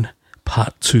Alone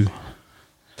Part 2.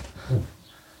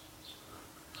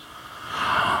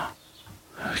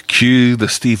 Cue the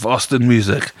Steve Austin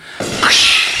music.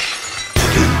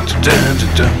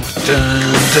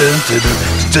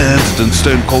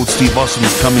 Stone Cold Steve Austin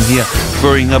is coming here,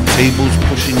 throwing up tables,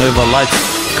 pushing over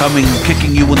lights, coming,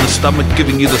 kicking you in the stomach,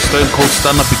 giving you the Stone Cold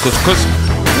Stunner. Because Chris,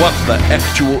 what the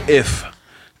actual F?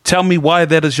 Tell me why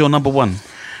that is your number one.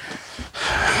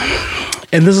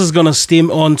 And this is going to stem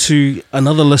on to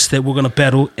another list that we're going to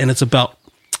battle, and it's about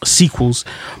sequels.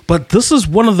 But this is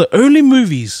one of the only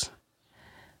movies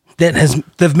that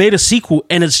they've made a sequel,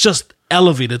 and it's just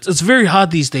elevated. It's very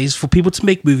hard these days for people to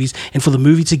make movies and for the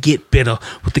movie to get better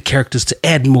with the characters, to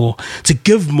add more, to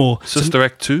give more. Sister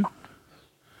Act 2,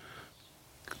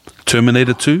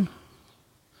 Terminator 2.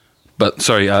 But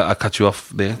sorry, I cut you off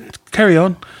there. Carry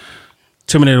on.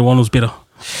 Terminator 1 was better.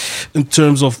 In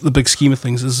terms of the big scheme of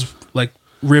things, it's like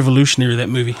revolutionary, that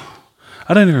movie.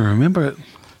 I don't even remember it.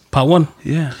 Part 1.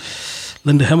 Yeah.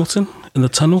 Linda Hamilton in the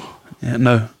tunnel. Yeah,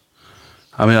 no.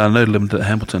 I mean, I know Linda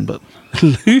Hamilton, but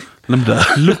Linda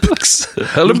Olympics.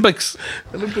 Olympics.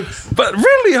 But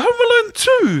really, Home Alone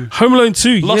 2. Home Alone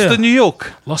 2, Lost yeah. in New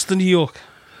York. Lost in New York.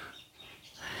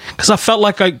 Because I felt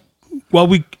like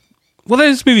Well,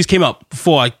 those movies came out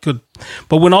before I could,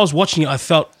 but when I was watching it, I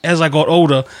felt as I got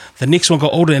older, the next one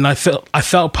got older, and I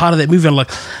felt part of that movie. I'm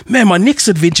like, man, my next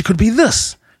adventure could be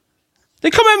this.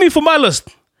 They come at me for my list.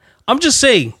 I'm just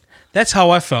saying, that's how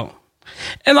I felt.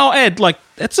 And I'll add, like,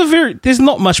 there's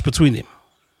not much between them.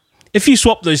 If you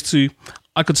swap those two,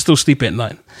 I could still sleep at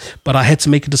night. But I had to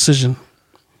make a decision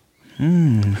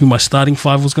who my starting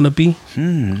five was going to be.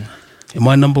 Am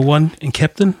I number one and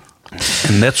captain?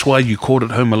 And that's why you called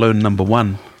it Home Alone number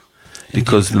one.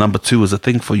 Because number two was a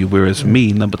thing for you, whereas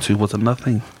me, number two was a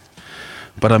nothing.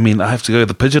 But I mean, I have to go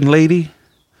the pigeon lady.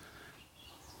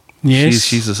 Yes.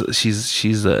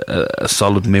 She's a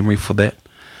solid memory for that.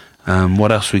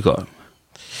 What else we got?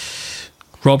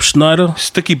 Rob Schneider.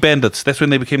 Sticky Bandits. That's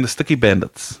when they became the Sticky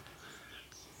Bandits.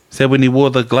 Is that when he wore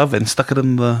the glove and stuck it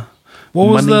in the What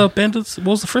was money? the Bandits? What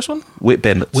was the first one? Wet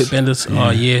Bandits. Wet Bandits. Yeah.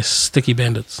 Oh, yes. Sticky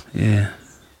Bandits. Yeah.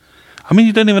 I mean,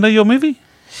 you don't even know your movie?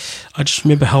 I just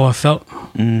remember how I felt.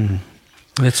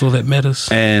 That's all that matters.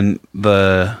 And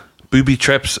the booby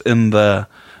traps in the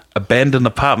abandoned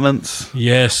apartments.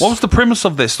 Yes. What was the premise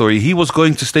of that story? He was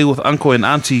going to stay with uncle and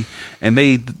auntie, and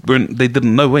they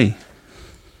didn't know way.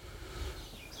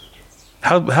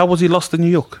 How was he lost in New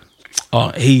York?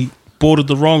 Oh, he boarded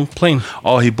the wrong plane.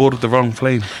 Oh, he boarded the wrong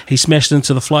plane. He smashed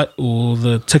into the flight or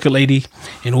the ticket lady,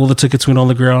 and all the tickets went on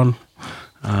the ground.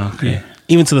 Okay. Yeah.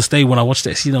 Even to this day, when I watch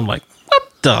that scene, I'm like, what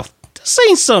the? This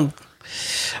ain't some.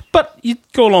 But you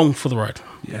go along for the ride.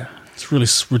 Yeah. It's really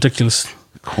ridiculous.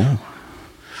 Cool.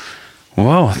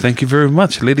 Wow, thank you very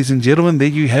much. Ladies and gentlemen, there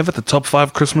you have it, the top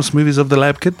 5 Christmas movies of the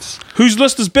Labkids. Whose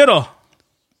list is better?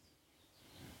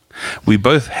 We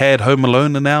both had Home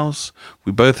Alone in ours.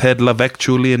 We both had Love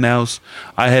Actually in ours.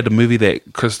 I had a movie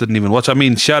that Chris didn't even watch. I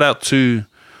mean, shout out to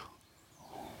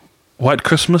White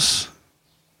Christmas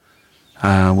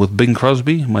with Bing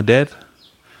Crosby, my dad.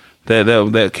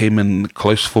 That came in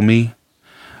close for me.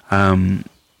 Die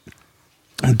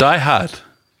Hard.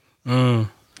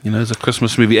 You know, it's a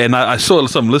Christmas movie. And I saw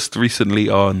some list recently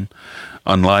online,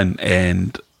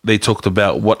 and they talked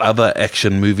about what other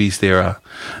action movies there are.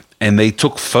 And they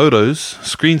took photos,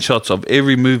 screenshots of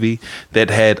every movie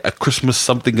that had a Christmas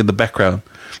something in the background.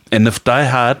 And if Die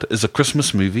Hard is a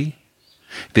Christmas movie,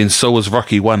 then so is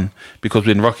Rocky 1. Because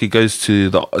when Rocky goes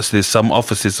to there's some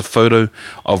office, there's a photo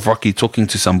of Rocky talking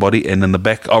to somebody, and in the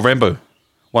back, Rambo.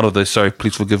 One of those, sorry,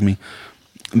 please forgive me.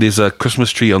 There's a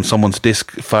Christmas tree on someone's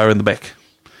desk far in the back.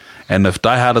 And if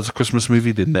Die Hard is a Christmas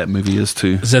movie, then that movie is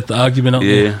too. Is that the argument out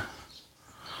there? Yeah.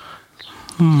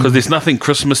 Because there's nothing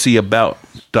Christmassy about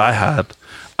Die Hard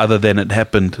other than it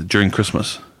happened during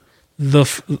Christmas.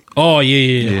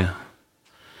 Yeah.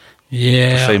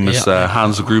 Famous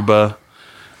Hans Gruber,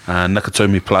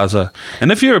 Nakatomi Plaza.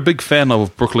 And if you're a big fan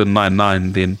of Brooklyn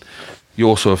Nine-Nine, then you're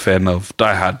also a fan of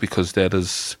Die Hard, because that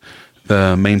is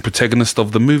the main protagonist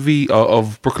of the movie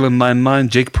of Brooklyn Nine-Nine,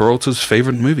 Jake Peralta's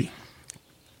favorite movie.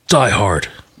 Die Hard.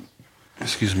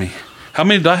 Excuse me. How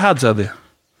many Die Hards are there?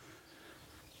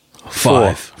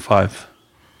 5. 5.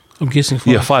 I'm guessing 5.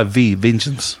 Yeah, 5. V,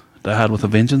 Vengeance. Die Hard with a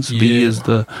Vengeance. V Yeah. is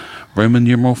the Roman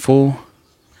numeral 4.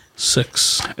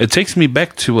 6. It takes me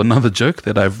back to another joke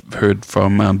that I've heard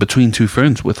from Between Two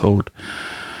Ferns with old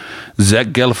Zach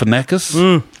Galifianakis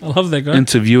I love that guy.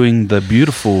 interviewing the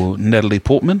beautiful Natalie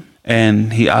Portman.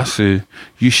 And he asks her,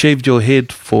 you shaved your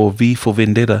head for V for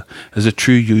Vendetta. Is it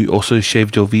true you also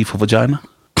shaved your V for vagina?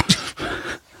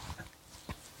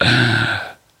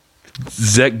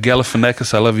 Zach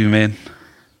Galifianakis, I love you, man.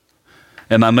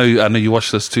 And I know you watch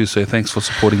this too, so thanks for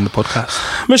supporting the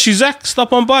podcast. Miss you, Zach.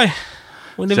 Stop on by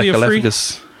whenever Zach you're free.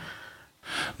 Galifianakis.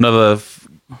 Another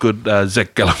good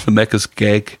Zach Galifianakis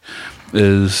gag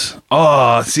is,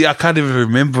 I can't even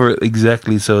remember it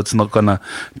exactly, so it's not gonna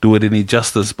do it any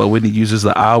justice, but when he uses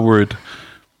the R word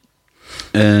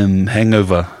in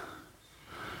Hangover,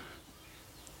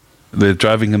 they're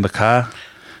driving in the car,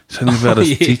 something about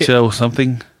his teacher or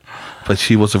something, but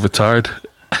she was a retard.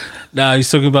 Nah, he's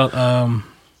talking about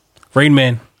Rain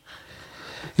Man.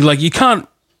 He's like, you can't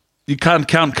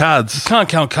count cards.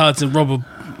 count cards and rob a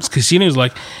casino. He's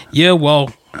like, yeah,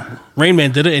 well, Rain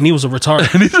Man did it, and he was a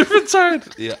retard. And he's a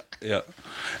retard. Yeah.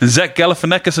 Zach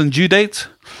Galifianakis and Due Date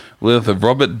with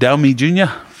Robert Downey Jr.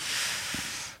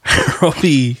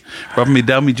 Robbie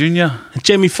Downey Jr.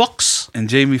 Jamie Foxx. and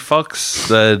Jamie Foxx,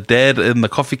 the dad in the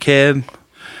coffee can.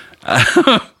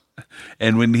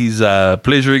 And when he's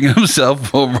pleasuring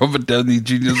himself while Robert Downey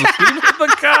Jr. is asleep in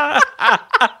the car.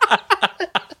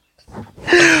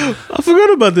 I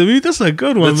forgot about that movie. That's a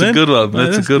good one, That's man. a good one.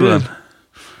 Man, That's a good one.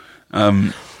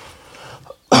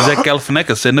 Zach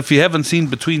Galifianakis. And if you haven't seen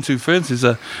Between Two Ferns,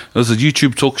 it was a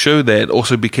YouTube talk show that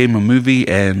also became a movie,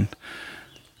 and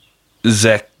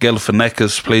Zach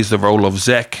Galifianakis plays the role of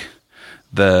Zach,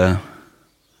 the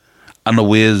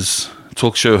unawares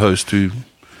talk show host who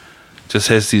just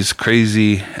has these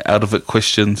crazy out of it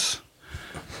questions.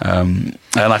 And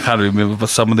I can't remember, but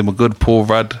some of them are good. Paul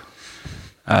Rudd,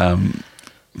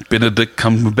 Benedict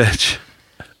Cumberbatch.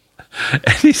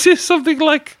 And he says something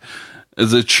like,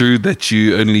 is it true that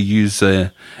you only use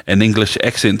an English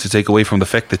accent to take away from the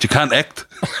fact that you can't act?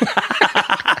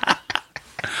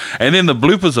 And then the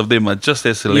bloopers of them are just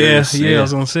as hilarious. Yeah, I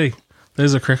was going to say.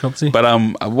 There's a crack up too. But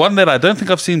one that I don't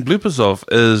think I've seen bloopers of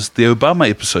is the Obama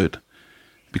episode.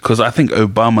 Because I think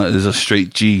Obama is a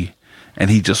straight G. And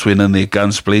he just went in there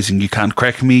guns blazing. You can't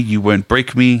crack me. You won't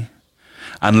break me.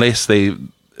 Unless they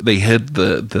hid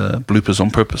the bloopers on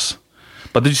purpose.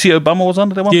 But did you see Obama was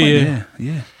under that one?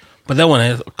 Yeah. But that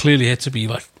one clearly had to be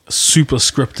like super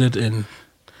scripted and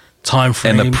time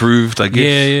frame. And approved, I guess.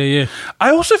 Yeah. I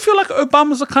also feel like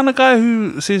Obama's the kind of guy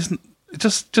who says,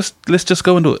 just let's just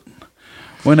go and do it.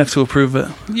 Won't have to approve it.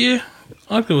 Yeah,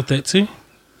 I'd go with that too.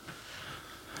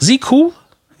 Is he cool?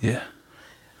 Yeah.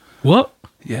 What?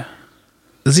 Yeah.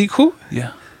 Is he cool?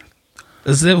 Yeah.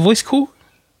 Is that voice cool?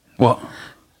 What?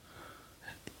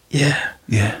 Yeah.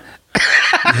 Yeah.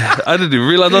 I didn't even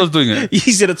realize I was doing it.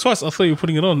 He said it twice. I thought you were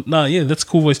putting it on. Nah, yeah, that's a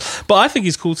cool voice. But I think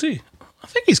he's cool too. I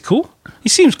think he's cool. He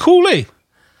seems cool, eh?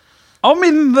 I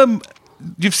mean,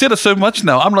 you've said it so much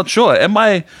now. I'm not sure. Am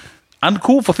I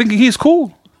uncool for thinking he's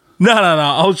cool? No.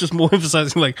 I was just more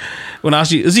emphasizing, like, when I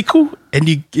asked you, is he cool? And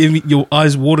you gave me, your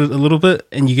eyes watered a little bit,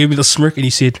 and you gave me the smirk, and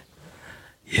you said,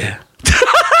 yeah.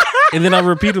 And then I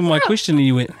repeated my question, and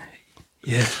you went,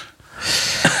 yeah.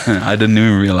 I didn't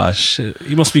even realize. Shit,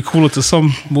 he must be cooler to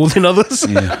some more than others.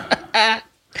 Yeah.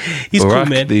 He's Barack, cool,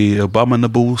 man. the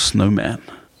abominable snowman.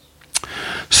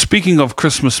 Speaking of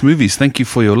Christmas movies, thank you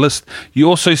for your list. You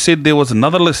also said there was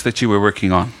another list that you were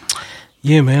working on.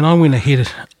 Yeah, man, I went ahead.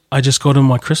 I just got in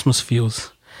my Christmas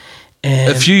feels.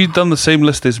 And If you'd done the same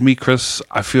list as me, Chris,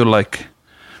 I feel like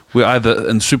we're either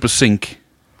in super sync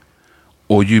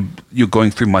or you're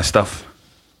going through my stuff.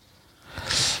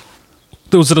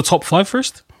 was it a top 5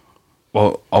 first?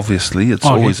 Well, obviously, it's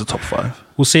Okay. always a top 5.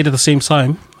 We'll say it at the same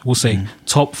time. We'll say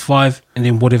top 5 and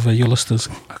then whatever your list is.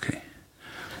 Okay.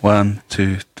 1,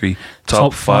 2, 3. Top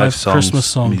Top 5 five songs, Christmas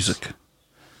songs. music.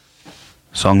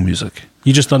 Song music.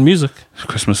 You just done music.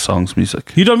 Christmas songs,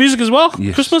 music. You done music as well?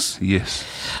 Yes. Christmas? Yes.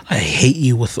 I hate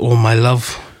you with all my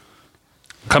love.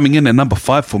 Coming in at number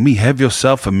 5 for me, Have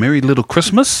Yourself a Merry Little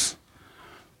Christmas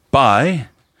by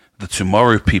the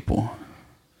Tomorrow People.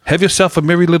 Have Yourself a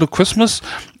Merry Little Christmas.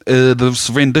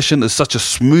 This rendition is such a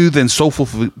smooth and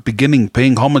soulful beginning,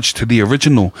 paying homage to the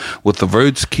original with the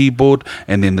Rhodes keyboard,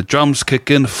 and then the drums kick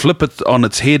in, flip it on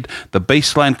its head, the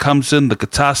bass line comes in, the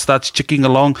guitar starts chicking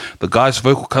along, the guy's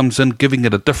vocal comes in, giving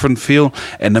it a different feel,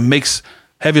 and it makes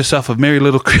Have Yourself a Merry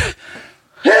Little Christmas.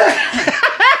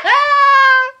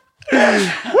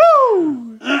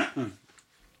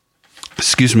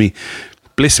 Excuse me.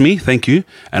 Bless me, thank you.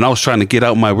 And I was trying to get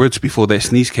out my words before that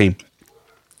sneeze came.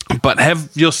 But have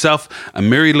yourself a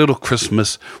merry little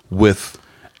Christmas with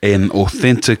an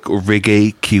authentic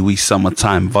reggae Kiwi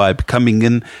summertime vibe. Coming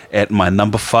in at my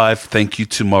number 5. Thank you,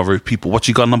 Tomorrow People. What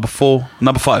you got, number 4?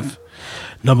 Number 5.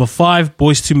 Number 5,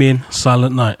 Boys to Men,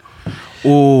 Silent Night.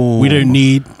 Oh, We don't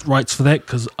need rights for that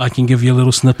because I can give you a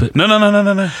little snippet. No.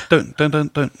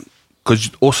 Don't.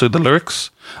 Because also the lyrics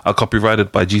are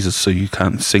copyrighted by Jesus, so you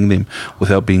can't sing them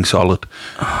without being solid.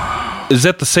 Is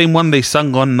that the same one they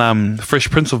sung on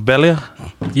Fresh Prince of Bel-Air?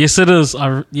 Yes, it is.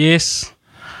 Yes.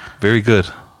 Very good.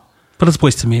 But it's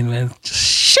Boys to Men, man.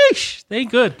 Just sheesh. They ain't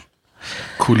good.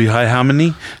 Coolie High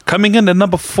Harmony. Coming in at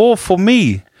number 4 for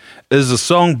me is a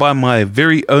song by my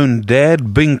very own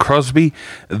dad, Bing Crosby,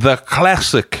 the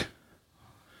classic,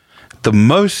 the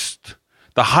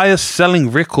highest selling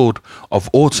record of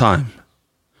all time,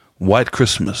 White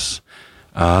Christmas.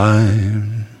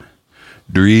 I'm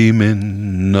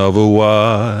dreaming of a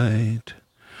white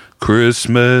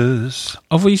Christmas.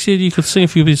 I thought you said you could sing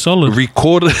if you'd be solid.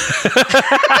 Recorded.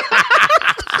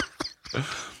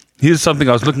 Here's something,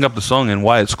 I was looking up the song and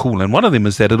why it's cool, and one of them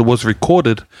is that it was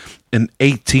recorded in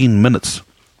 18 minutes.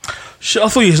 I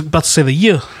thought you were about to say the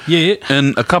year. Yeah.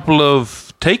 In a couple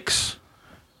of takes,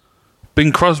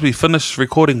 Bing Crosby finished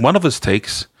recording one of his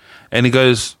takes, and he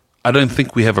goes, I don't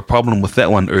think we have a problem with that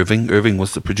one, Irving. Irving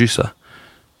was the producer.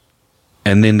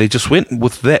 And then they just went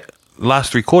with that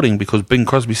last recording because Bing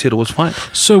Crosby said it was fine.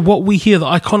 So what we hear, the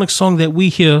iconic song that we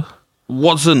hear,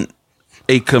 Wasn't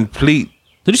a complete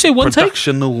did you say one take?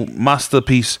 productional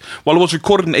masterpiece. Well, it was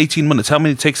recorded in 18 minutes. How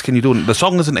many takes can you do? The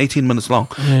song isn't 18 minutes long.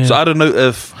 Yeah. So I don't know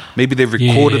if maybe they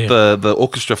recorded the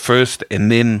orchestra first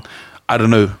and then, I don't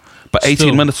know. But 18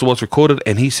 Still. minutes was recorded,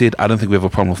 and he said, I don't think we have a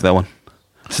problem with that one.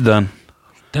 It's done.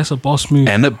 That's a boss move.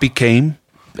 And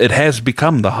it has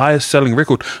become the highest selling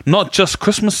record, not just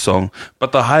Christmas song,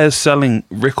 but the highest selling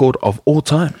record of all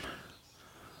time.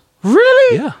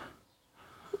 Really? Yeah.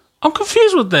 I'm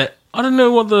confused with that. I don't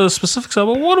know what the specifics are,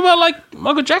 but what about like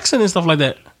Michael Jackson and stuff like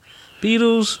that?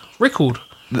 Beatles record.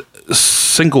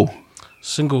 Single.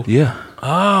 Yeah.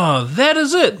 Ah, that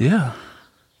is it. Yeah.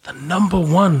 The number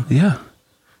one. Yeah.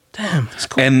 Damn, that's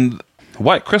cool. And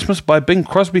White Christmas by Bing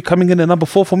Crosby coming in at number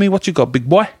 4 for me. What you got, big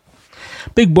boy?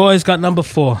 Big Boy's got number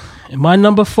 4. And my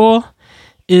number 4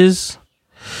 is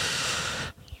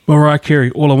Mariah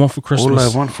Carey, All I Want for Christmas.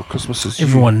 All I Want for Christmas is You.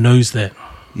 Everyone knows that.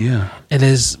 Yeah. And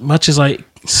as much as I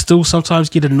still sometimes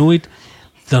get annoyed,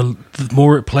 the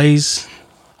more it plays,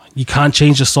 you can't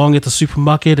change the song at the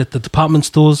supermarket, at the department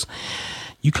stores.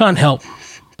 You can't help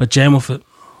but jam with it.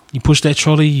 You push that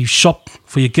trolley, you shop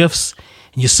for your gifts,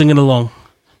 and you're singing along,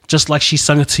 just like she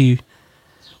sung it to you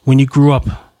when you grew up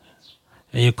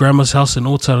at your grandma's house in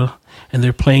Otara, and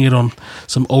they're playing it on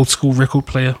some old school record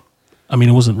player. I mean,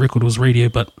 it wasn't record, it was radio,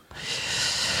 but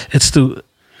it's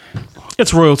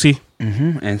royalty.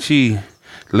 Mm-hmm. And she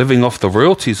living off the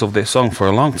royalties of that song for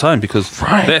a long time, because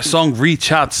that song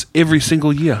recharts every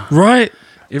single year. Right.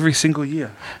 Every single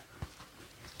year.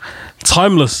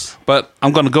 Timeless. But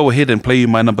I'm going to go ahead and play you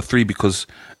my number 3 because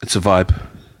it's a vibe.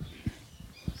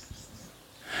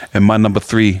 And my number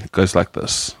 3 goes like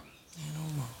this.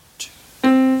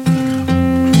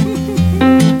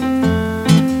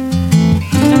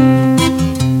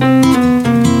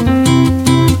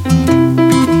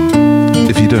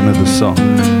 If you don't know this song.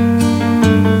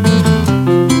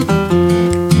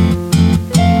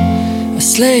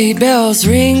 Sleigh bells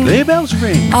ring. Sleigh bells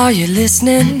ring. Are you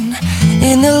listening?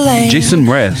 In the lane, Jason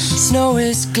Mraz snow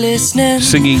is glistening,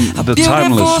 singing the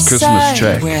timeless Christmas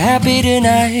track. We're happy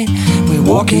tonight. We're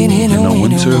walking in a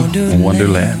winter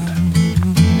wonderland.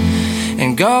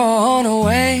 And gone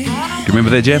away. Do you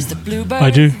remember that jam? I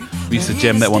do. We used to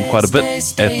jam that one quite a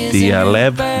bit at the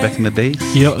lab back in the days.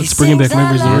 Yeah, it's bringing back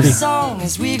memories already.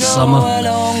 Summer,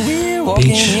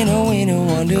 beach,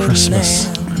 Christmas.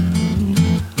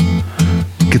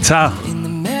 Guitar,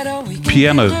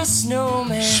 piano,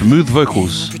 smooth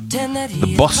vocals,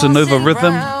 the bossa nova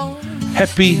rhythm,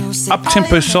 happy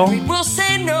up-tempo song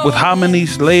with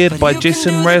harmonies layered by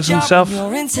Jason Mraz himself.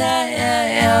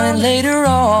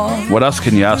 What else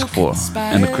can you ask for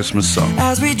in a Christmas song?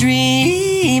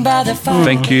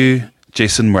 Thank you,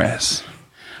 Jason Mraz.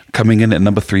 Coming in at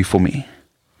number 3 for me.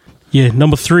 Yeah,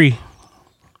 number 3.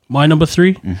 My number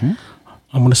 3? Mm-hmm.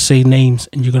 I'm going to say names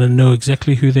and you're going to know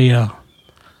exactly who they are.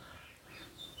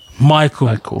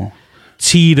 Michael.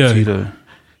 Tito.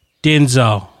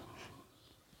 Denzel.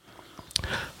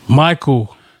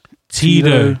 Michael.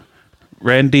 Tito.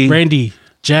 Randy.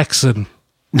 Jackson.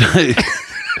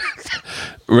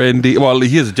 Randy. Well,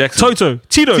 here's Jackson. Toto.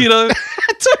 Tito. Toto.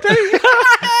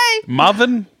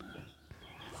 Marvin,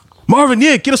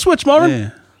 yeah. Get a switch, Marvin. Yeah.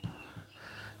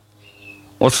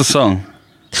 What's the song?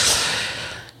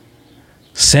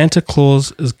 Santa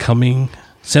Claus is coming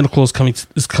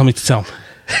to town.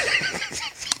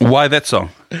 Why that song?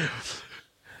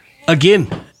 Again,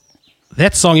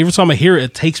 that song, every time I hear it,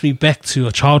 it takes me back to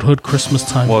a childhood Christmas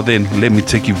time. Well, then, let me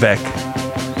take you back.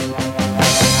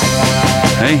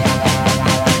 Hey.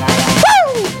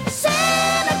 Woo!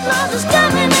 Santa Claus is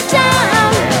coming to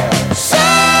town.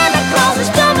 Santa Claus is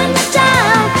coming to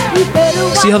town. You better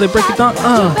watch. See how they break it down?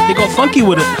 They got funky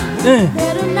with it.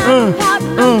 Better not watch,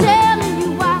 I'm telling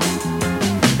you why.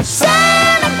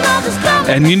 Santa Claus is coming.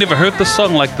 And you never heard the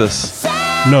song like this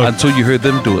No. until you heard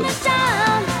them do it.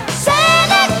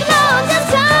 Santa Claus is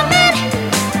coming.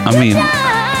 I mean,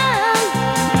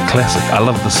 classic. I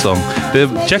love this song. The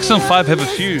Jackson 5 have a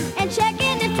few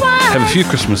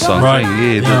Christmas songs. Right.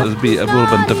 Yeah, it would have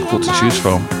been difficult to choose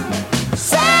from.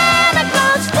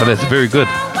 But that's very good.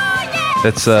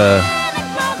 That's a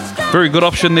very good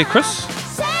option there, Chris.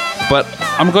 But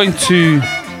I'm going to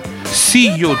see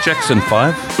your Jackson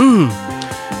 5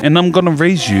 and I'm going to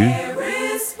raise you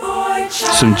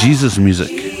some Jesus music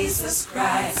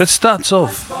that starts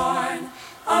off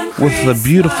with the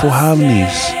beautiful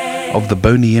harmonies of the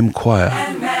Boney M Choir.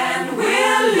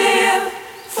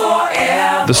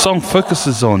 The song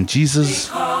focuses on Jesus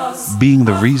being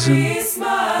the reason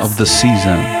of the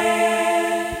season,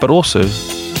 but also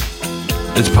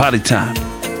it's party time.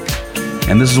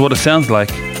 And this is what it sounds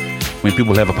like when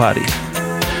people have a party.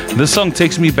 This song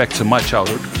takes me back to my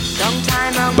childhood,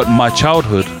 but my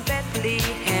childhood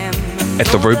at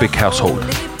the Robic household,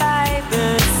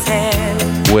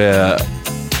 where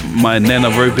my Nana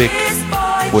Robic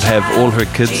would have all her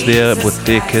kids there with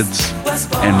their kids,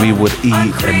 and we would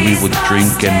eat and we would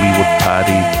drink and we would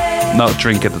party. Not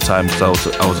drink at the time because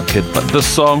I was a kid, but this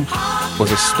song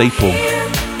was a staple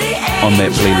on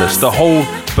that playlist. The whole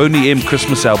Boney M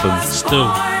Christmas album, Still.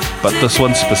 but this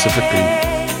one specifically.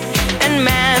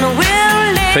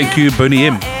 Thank you, Boney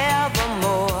M.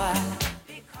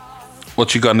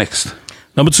 What you got next?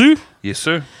 Number 2. Yes,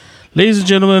 sir. Ladies and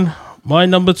gentlemen, my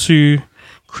number 2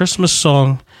 Christmas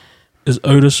song is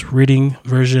Otis Redding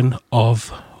version of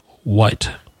White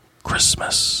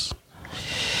Christmas.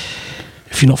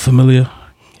 If you're not familiar,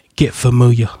 get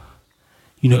familiar.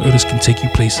 You know Otis can take you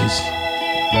places.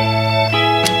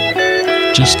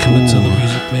 Just commit to the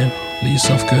music, man. Let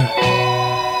yourself go. You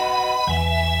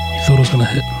thought it was gonna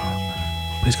hit,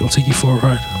 but it's gonna take you for a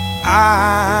ride.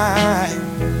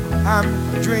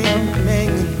 I'm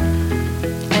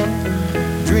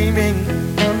dreaming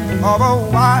of a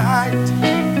white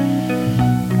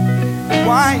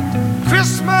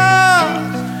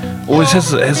Christmas. Always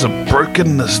has a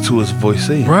brokenness to his voice,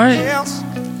 eh? Right? Else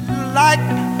like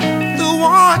the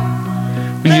one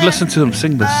When you listen to him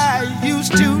sing this, I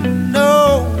used to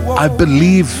know. I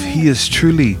believe he is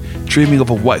truly dreaming of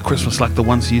a white Christmas like the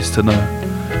ones he used to know.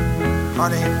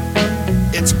 Honey,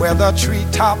 it's where the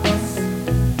treetops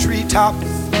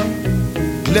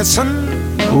glisten.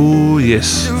 Oh,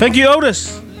 yes. Thank you,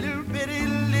 Otis. Little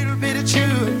bitty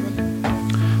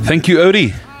children. Thank you,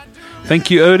 Odie.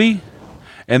 Thank you, Odie.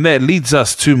 And that leads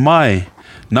us to my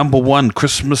number 1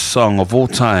 Christmas song of all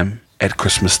time at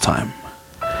Christmas time.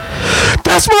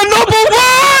 That's my number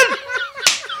 1!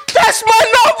 That's my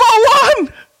number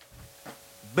 1!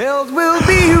 Bells will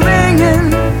be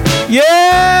ringing.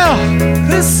 Yeah!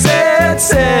 The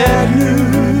sad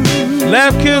news.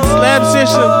 Labkids, Lab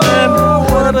Session, man.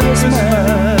 What a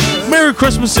Christmas Merry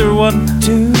Christmas, everyone.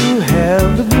 to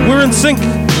have the We're in sync,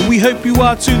 and we hope you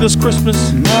are too this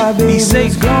Christmas. My Be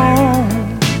safe. gone.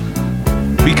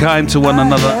 Be kind to one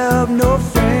another. Have no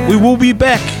friend. We will be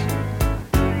back.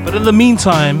 But in the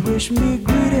meantime, Wish me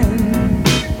greeting.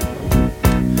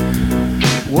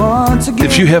 Once again.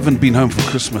 If you haven't been home for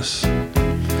Christmas,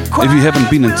 if you haven't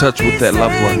been in touch with that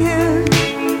loved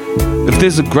one, if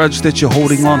there's a grudge that you're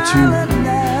holding on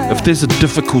to, if there's a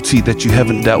difficulty that you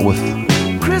haven't dealt with,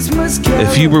 Christmas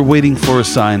if you were waiting for a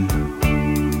sign,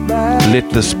 let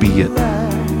this be it.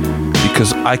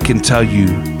 Because I can tell you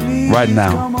right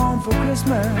now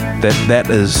that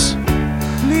is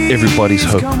everybody's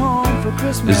hope,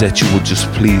 is that you will just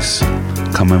please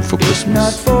come home for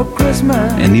Christmas. for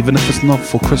Christmas And even if it's not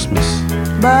for Christmas,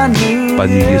 by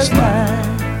New Year's night.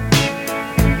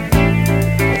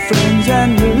 Friends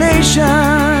and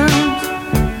relations.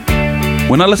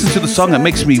 When I listen to the song, it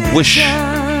makes me wish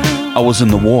I was in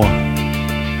the war,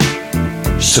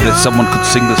 so that someone could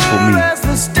sing this for me.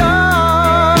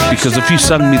 Because if you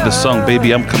sung me the song,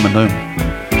 baby, I'm coming home,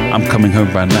 I'm coming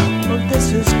home right now.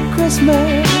 This is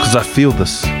Christmas. Because I feel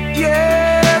this,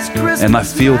 Yes, Christmas. and I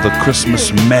feel the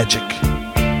Christmas magic.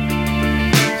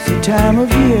 It's the time of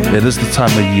year It is the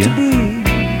time of year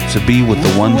to be with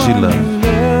the ones you love.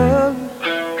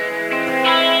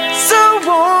 So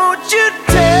won't you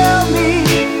tell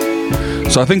me?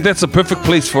 So I think that's a perfect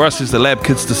place for us as the Lab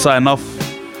Kids to sign off.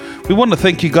 We want to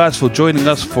thank you guys for joining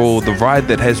us for the ride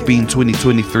that has been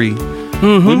 2023.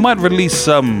 We might release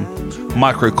some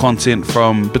micro content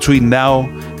from between now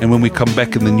and when we come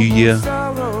back in the new year.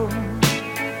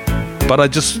 But I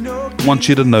just want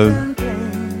you to know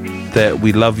that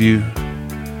we love you,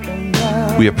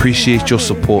 we appreciate your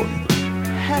support,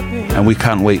 and we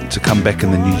can't wait to come back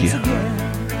in the new year.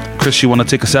 Chris, you want to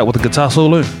take us out with a guitar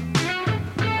solo?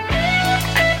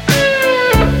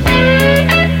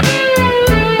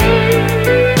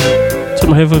 turn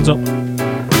my headphones up.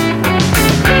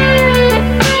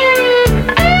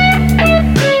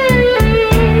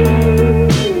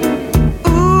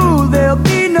 Ooh, there'll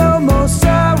be no more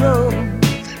sorrow,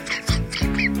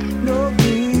 no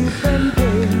grief and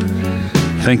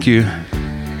pain. Thank you.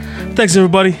 Thanks,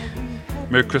 everybody.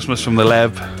 Merry Christmas from the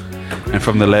Lab and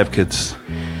from the Lab Kids.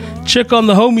 Check on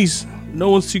the homies. No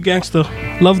one's too gangster.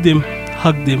 Love them.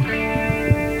 Hug them.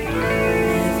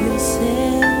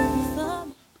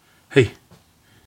 Hey.